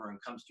thinks it over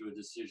and comes to a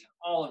decision.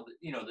 All of the,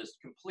 this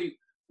complete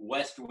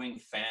West Wing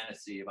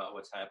fantasy about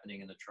what's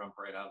happening in the Trump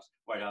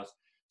White House.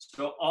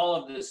 So all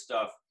of this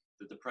stuff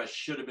that the press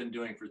should have been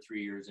doing for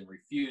 3 years and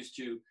refused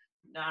to,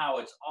 now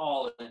it's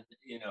all in,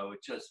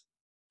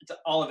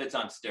 all of it's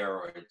on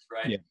steroids,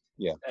 right?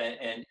 Yeah.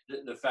 And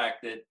the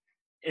fact that,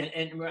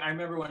 and I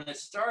remember when it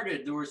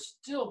started, there were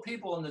still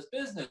people in this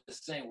business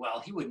saying, well,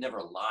 he would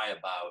never lie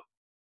about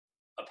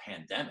a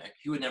pandemic.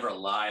 He would never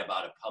lie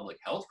about a public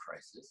health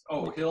crisis.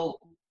 Oh,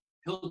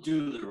 he'll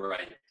do the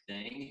right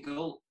thing.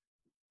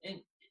 And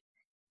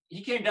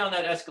he came down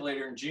that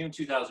escalator in June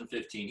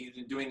 2015. He's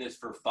been doing this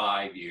for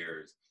 5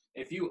 years.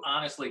 If you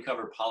honestly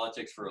cover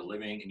politics for a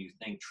living and you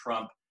think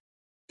Trump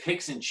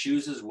picks and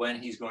chooses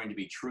when he's going to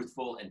be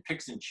truthful and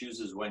picks and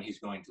chooses when he's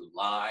going to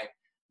lie,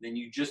 then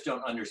you just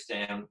don't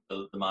understand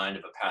the mind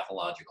of a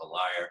pathological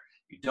liar.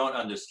 You don't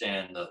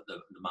understand the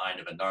mind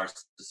of a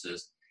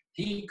narcissist.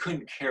 He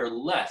couldn't care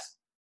less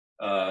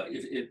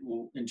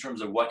in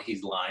terms of what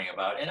he's lying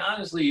about. And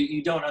honestly,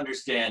 you don't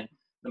understand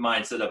the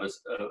mindset of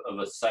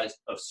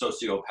a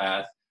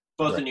sociopath.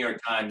 Both the New York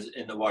Times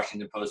and the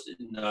Washington Post,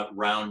 in the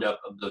roundup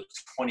of the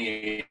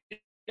 28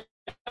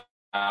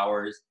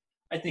 hours,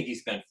 I think he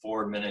spent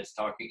 4 minutes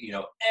talking,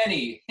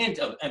 any hint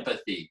of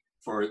empathy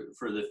for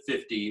the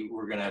 50,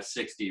 we're going to have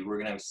 60, we're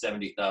going to have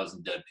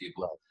 70,000 dead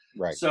people.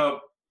 Right. So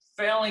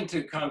failing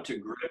to come to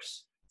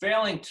grips,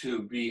 failing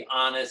to be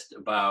honest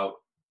about,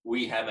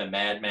 we have a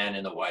madman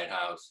in the White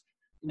House.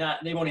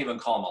 They won't even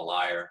call him a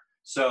liar.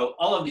 So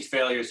all of these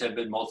failures have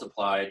been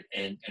multiplied.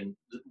 And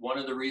one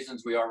of the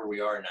reasons we are where we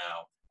are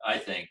now, I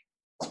think,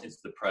 is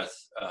the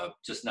press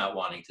just not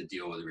wanting to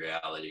deal with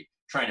reality,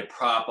 trying to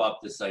prop up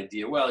this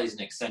idea, well, he's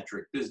an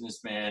eccentric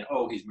businessman.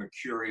 Oh, he's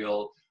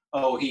mercurial.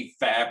 Oh, he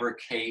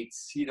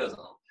fabricates. He doesn't.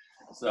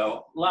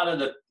 So a lot of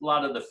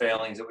the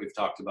failings that we've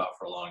talked about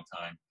for a long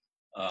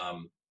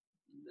time,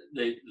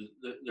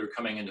 they're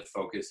coming into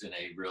focus in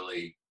a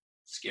really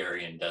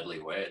scary and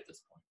deadly way at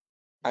this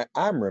point.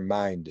 I'm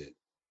reminded,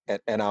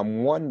 and I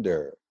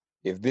wonder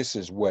if this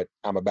is what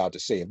I'm about to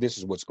say, if this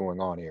is what's going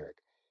on, Eric.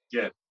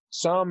 Yeah.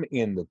 Some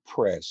in the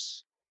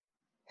press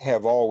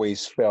have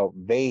always felt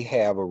they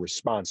have a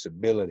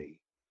responsibility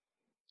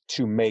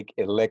to make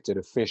elected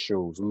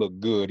officials look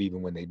good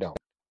even when they don't.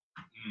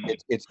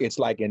 It's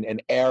like an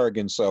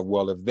arrogance of,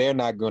 well, if they're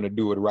not going to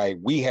do it right,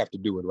 we have to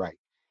do it right.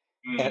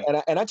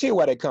 And I tell you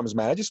why that comes,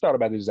 man. I just thought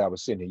about this as I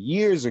was sitting here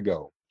years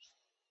ago.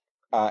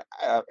 And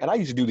I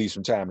used to do these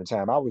from time to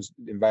time. I was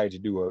invited to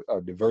do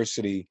a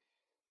diversity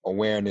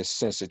awareness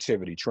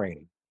sensitivity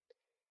training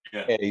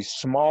at a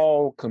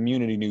small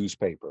community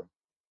newspaper,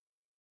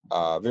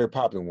 very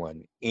popular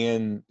one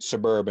in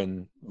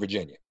suburban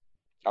Virginia,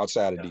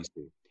 outside of DC.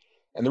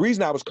 And the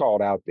reason I was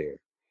called out there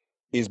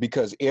is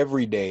because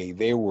every day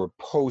they were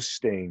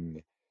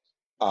posting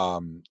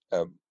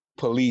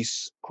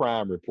police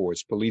crime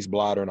reports, police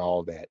blotter and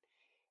all that.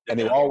 And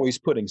they were always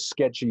putting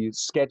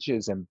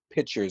sketches and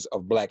pictures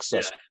of Black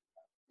suspects.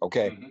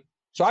 Okay.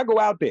 So I go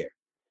out there,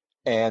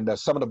 and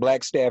some of the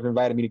Black staff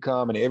invited me to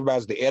come, and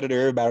everybody's the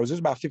editor, there's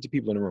about 50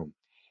 people in the room.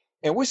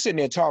 And we're sitting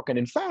there talking,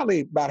 and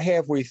finally, about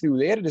halfway through,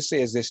 the editor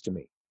says this to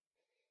me.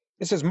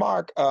 It says,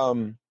 Mark,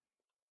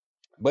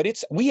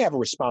 but we have a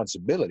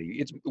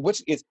responsibility.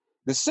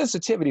 The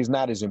sensitivity is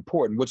not as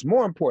important. What's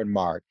more important,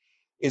 Mark,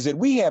 is that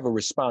we have a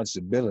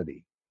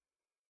responsibility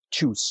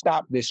to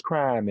stop this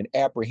crime and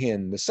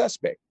apprehend the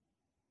suspect.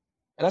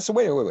 And I said,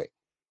 wait.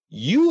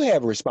 You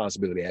have a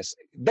responsibility.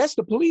 That's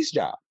the police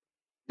job.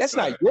 That's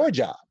not your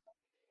job.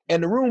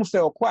 And the room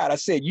fell quiet. I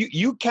said,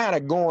 you kind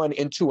of going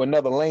into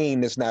another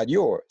lane that's not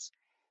yours.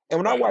 And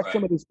when I watch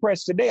some of this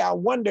press today, I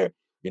wonder,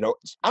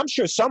 I'm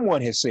sure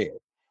someone has said,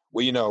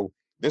 well,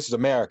 this is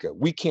America.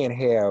 We can't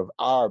have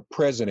our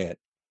president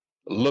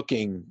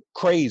looking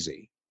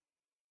crazy.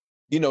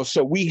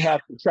 So we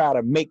have to try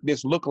to make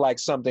this look like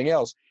something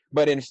else.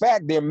 But in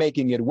fact, they're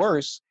making it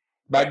worse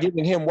by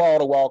giving him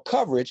wall-to-wall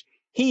coverage.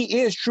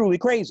 He is truly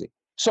crazy.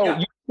 So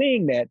you're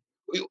seeing that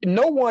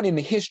no one in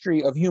the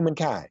history of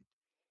humankind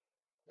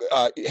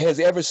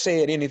has ever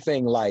said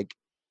anything like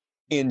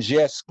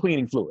ingest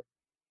cleaning fluid.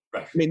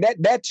 Right. I mean,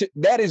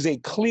 that is a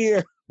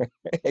clear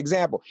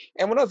Example.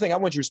 And one other thing, I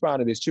want you to respond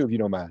to this too, if you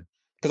don't mind,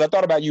 because I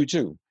thought about you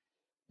too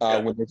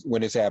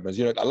when this happens.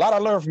 You know, a lot I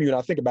learn from you, and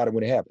I think about it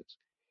when it happens.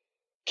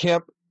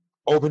 Kemp,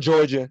 open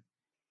Georgia.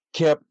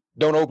 Kemp,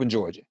 don't open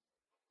Georgia.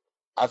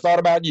 I thought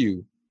about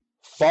you.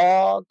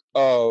 Fog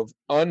of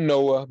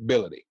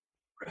unknowability.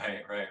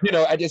 Right. You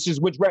know, I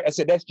just which I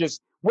said that's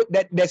just what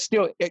that's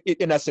still,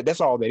 and I said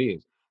that's all that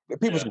is.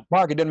 People say,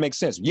 Mark, it doesn't make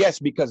sense. Yes,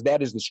 because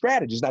that is the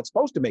strategy. It's not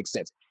supposed to make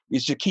sense.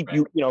 It should keep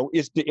you, you know,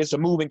 it's a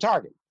moving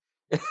target.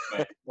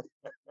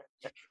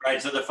 Right.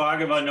 So the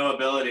fog of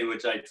unknowability,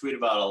 which I tweet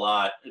about a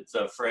lot, it's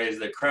a phrase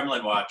that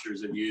Kremlin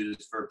watchers have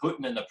used for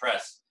Putin in the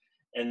press.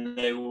 And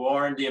they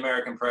warned the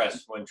American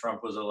press when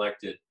Trump was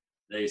elected.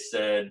 They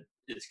said,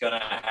 it's going to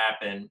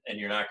happen and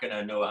you're not going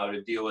to know how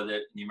to deal with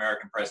it. And the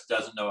American press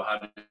doesn't know how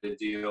to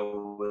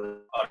deal with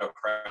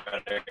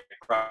autocratic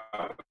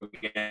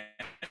propaganda.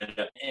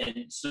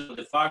 And so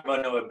the fog of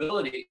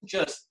unknowability isn't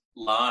just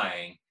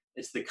lying.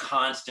 It's the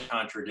constant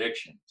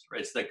contradictions,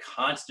 right? It's the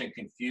constant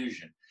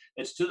confusion.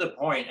 It's to the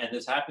point, and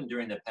this happened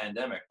during the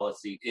pandemic,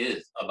 policy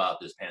is about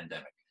this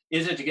pandemic.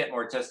 Is it to get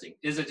more testing?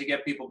 Is it to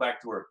get people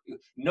back to work?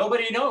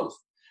 Nobody knows.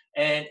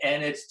 And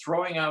it's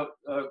throwing out,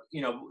 a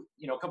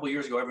couple of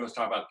years ago, everyone was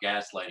talking about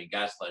gaslighting.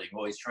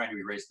 Well, he's trying to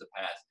erase the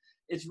past.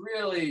 It's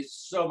really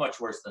so much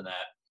worse than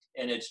that.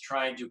 And it's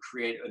trying to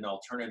create an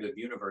alternative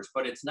universe.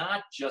 But it's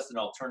not just an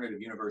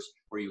alternative universe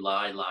where you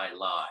lie,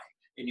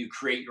 and you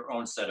create your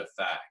own set of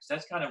facts.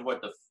 That's kind of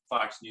what the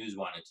Fox News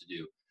wanted to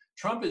do.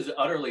 Trump is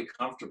utterly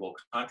comfortable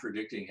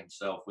contradicting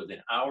himself within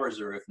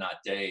hours or if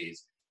not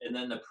days. And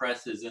then the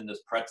press is in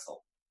this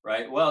pretzel,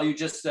 right? Well, you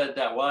just said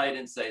that. Well, I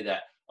didn't say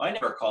that. I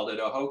never called it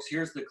a hoax.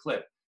 Here's the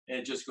clip. And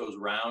it just goes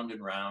round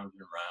and round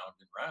and round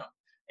and round.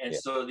 And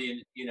so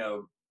the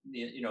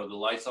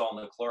Lysol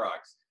and the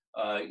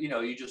Clorox,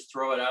 you just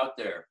throw it out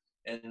there.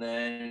 And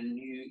then,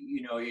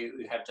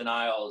 you have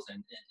denials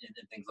and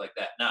things like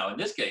that. Now, in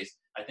this case,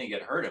 I think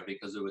it hurt him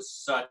because it was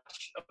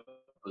such a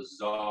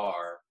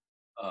bizarre,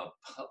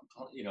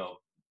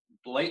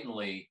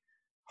 blatantly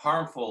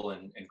harmful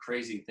and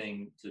crazy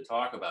thing to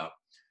talk about.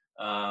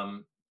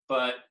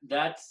 But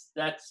that's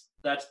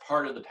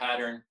part of the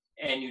pattern.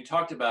 And you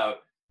talked about,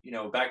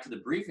 back to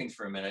the briefings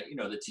for a minute,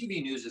 the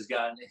TV news has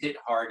gotten hit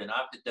hard and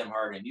I've hit them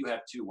hard and you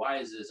have too. Why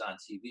is this on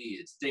TV?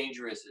 It's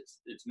dangerous.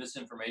 It's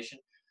misinformation.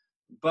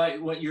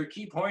 But what your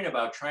key point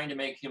about trying to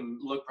make him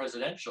look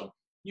presidential,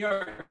 New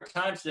York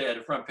Times today had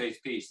a front page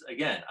piece,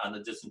 again, on the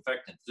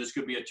disinfectants. This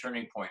could be a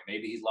turning point.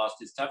 Maybe he's lost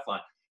his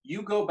Teflon.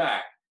 You go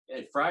back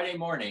at Friday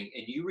morning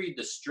and you read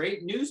the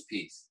straight news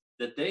piece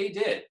that they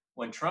did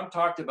when Trump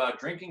talked about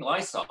drinking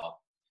Lysol,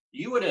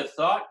 you would have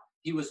thought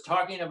he was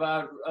talking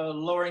about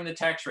lowering the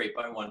tax rate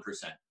by 1%.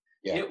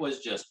 Yeah. It was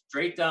just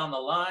straight down the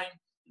line.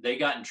 They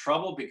got in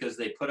trouble because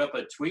they put up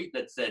a tweet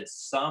that said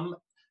some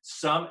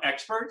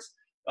experts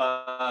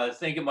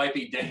think it might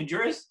be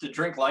dangerous to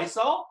drink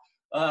Lysol.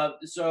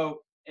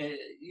 So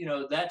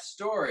that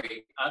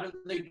story out of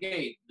the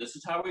gate, this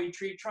is how we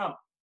treat Trump.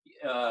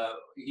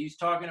 He's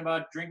talking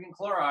about drinking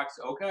Clorox.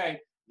 Okay,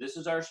 this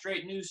is our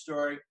straight news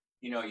story.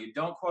 You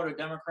don't quote a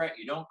Democrat.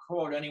 You don't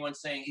quote anyone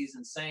saying he's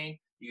insane.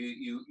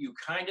 You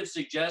kind of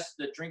suggest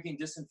that drinking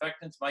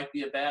disinfectants might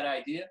be a bad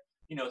idea.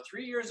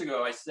 3 years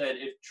ago, I said,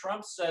 if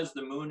Trump says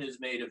the moon is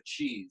made of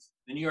cheese,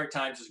 the New York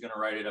Times is going to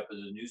write it up as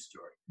a news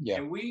story. Yeah.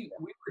 And we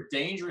were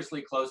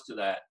dangerously close to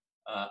that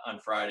on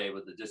Friday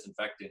with the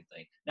disinfectant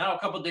thing. Now, a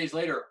couple of days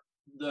later,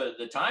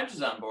 the Times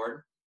is on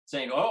board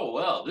saying, oh,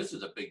 well, this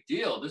is a big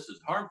deal. This is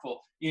harmful.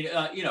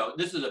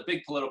 This is a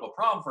big political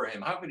problem for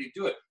him. How could he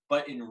do it?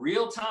 But in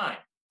real time,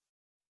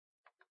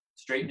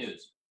 straight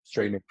news.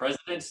 Straight news.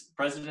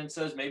 President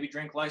says maybe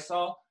drink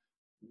Lysol.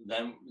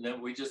 Then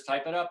we just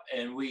type it up,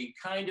 and we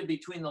kind of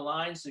between the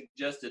lines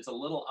suggest it's a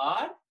little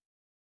odd.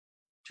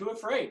 Too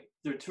afraid.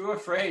 They're too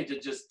afraid to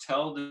just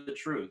tell the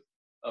truth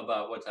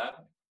about what's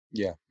happening.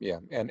 Yeah.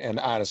 And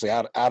honestly,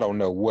 I don't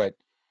know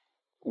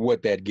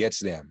what that gets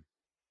them,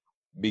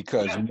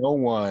 because no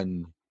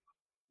one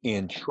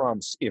in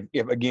Trump's,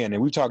 if again,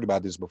 and we've talked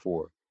about this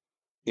before,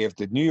 if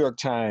the New York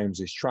Times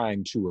is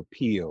trying to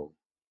appeal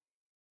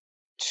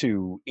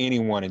to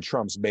anyone in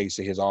Trump's base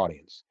or his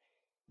audience,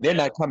 they're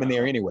not coming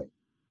there anyway.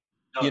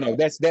 No.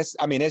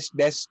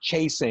 That's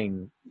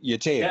chasing your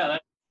tail. Yeah,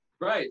 that's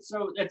right.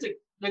 So that's a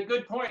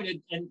good point.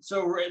 And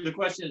so the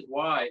question is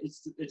why?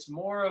 It's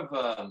more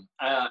of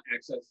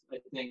access, I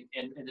think,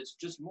 and it's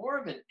just more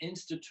of an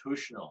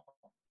institutional.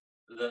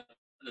 The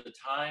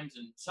Times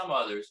and some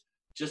others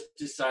just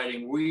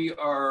deciding we're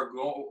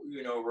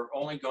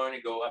only going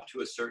to go up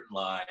to a certain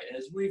line. And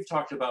as we've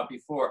talked about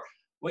before,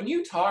 when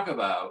you talk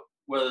about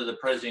whether the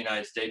President of the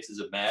United States is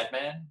a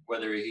madman,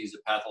 whether he's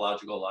a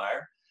pathological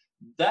liar,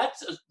 that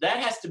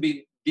has to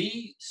be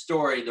the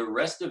story the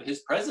rest of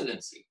his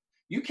presidency.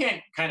 You can't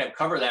kind of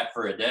cover that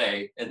for a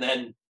day and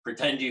then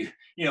pretend you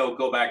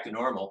go back to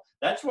normal.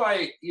 That's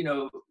why,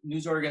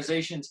 news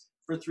organizations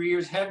for 3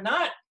 years have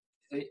not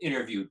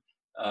interviewed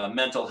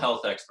mental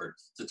health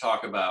experts to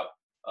talk about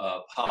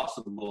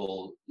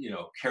possible,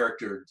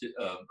 character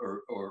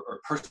or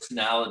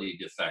personality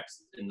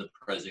defects in the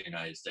President of the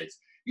United States.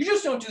 You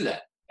just don't do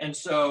that. And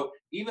so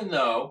even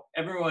though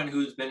everyone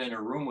who's been in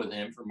a room with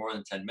him for more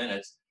than 10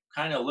 minutes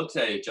kind of looks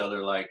at each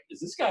other like, is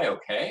this guy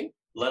okay?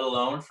 Let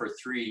alone for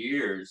 3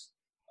 years,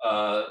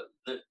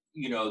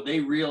 they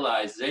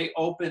realize they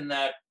open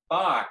that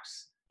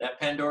box, that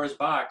Pandora's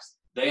box,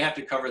 they have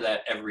to cover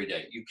that every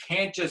day. You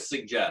can't just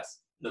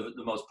suggest the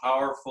most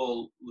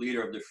powerful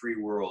leader of the free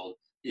world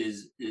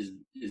is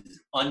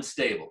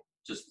unstable,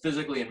 just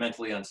physically and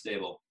mentally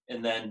unstable.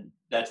 And then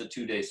that's a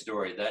 2-day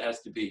story. That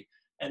has to be,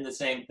 and the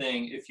same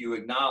thing if you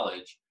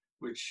acknowledge,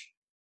 which,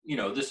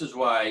 this is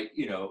why,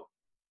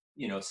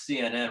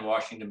 CNN,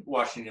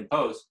 Washington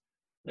Post,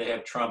 they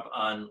have Trump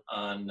on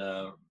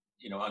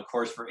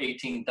course for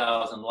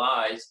 18,000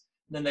 lies.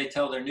 And then they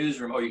tell their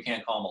newsroom, oh, you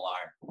can't call him a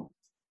liar.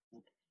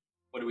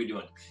 What are we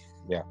doing?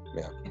 Yeah.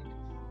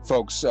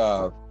 Folks,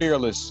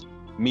 Fearless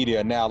Media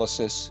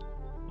Analysis,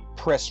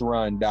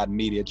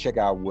 pressrun.media. Check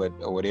out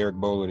what Eric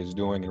Boehlert is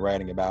doing and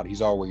writing about.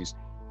 He's always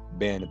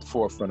been at the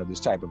forefront of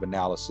this type of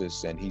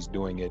analysis, and he's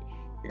doing it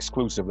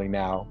exclusively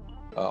now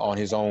on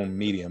his own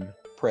medium,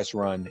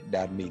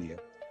 pressrun.media.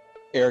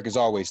 Eric, as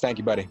always, thank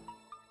you, buddy.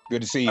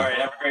 Good to see you. All right,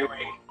 have a great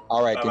week.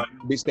 All right,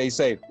 stay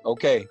safe.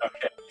 Okay.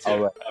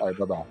 All right,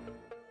 bye-bye.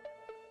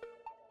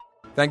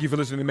 Thank you for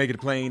listening to Make It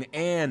Plain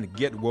and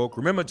Get Woke.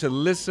 Remember to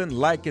listen,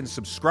 like, and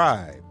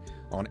subscribe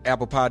on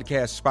Apple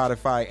Podcasts,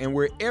 Spotify, and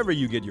wherever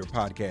you get your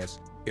podcasts.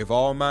 If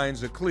all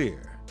minds are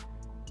clear,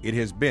 it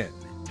has been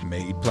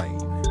made plain.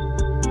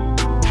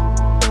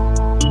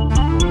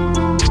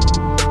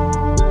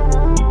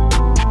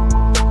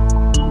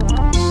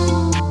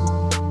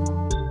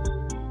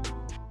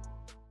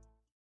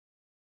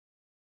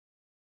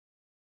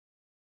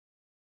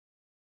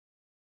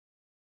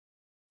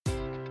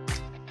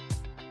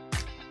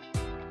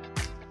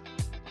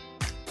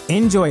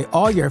 Enjoy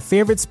all your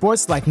favorite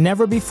sports like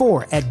never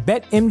before at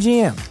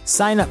BetMGM.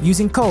 Sign up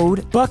using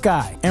code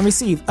Buckeye and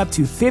receive up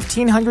to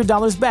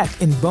 $1,500 back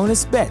in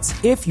bonus bets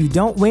if you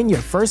don't win your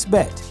first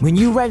bet. When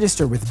you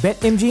register with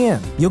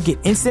BetMGM, you'll get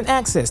instant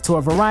access to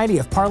a variety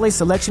of parlay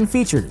selection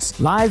features,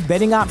 live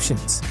betting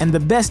options, and the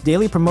best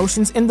daily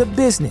promotions in the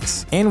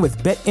business. And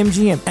with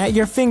BetMGM at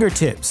your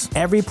fingertips,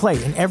 every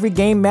play and every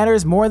game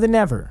matters more than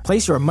ever.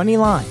 Place your money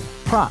line,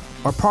 prop,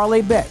 or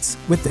parlay bets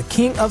with the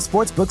king of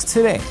sportsbooks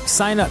today.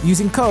 Sign up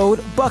using code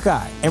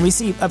Buckeye and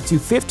receive up to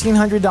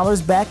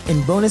 $1,500 back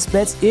in bonus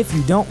bets if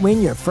you don't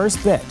win your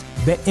first bet.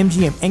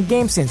 BetMGM and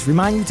GameSense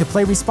remind you to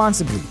play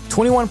responsibly.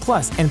 21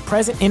 plus and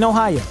present in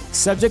Ohio,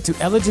 subject to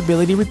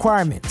eligibility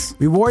requirements.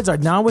 Rewards are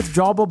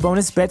non-withdrawable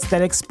bonus bets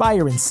that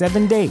expire in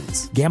 7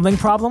 days. Gambling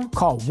problem?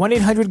 Call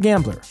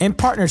 1-800-GAMBLER in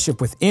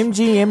partnership with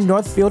MGM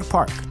Northfield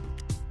Park.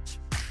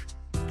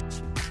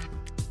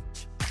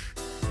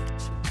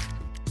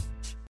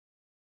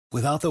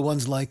 Without the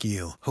ones like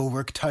you, who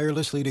work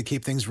tirelessly to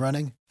keep things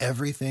running,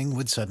 everything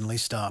would suddenly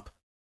stop.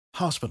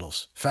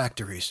 Hospitals,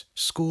 factories,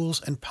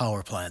 schools, and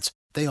power plants,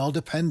 they all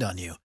depend on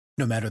you.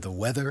 No matter the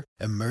weather,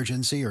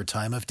 emergency, or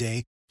time of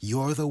day,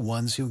 you're the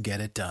ones who get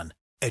it done.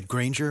 At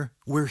Grainger,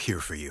 we're here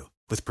for you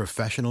with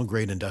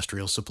professional-grade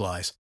industrial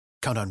supplies.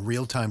 Count on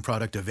real-time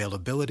product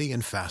availability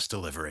and fast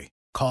delivery.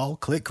 Call,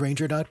 click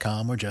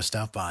Grainger.com, or just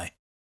stop by.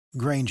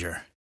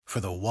 Grainger, for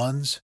the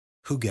ones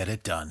who get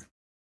it done.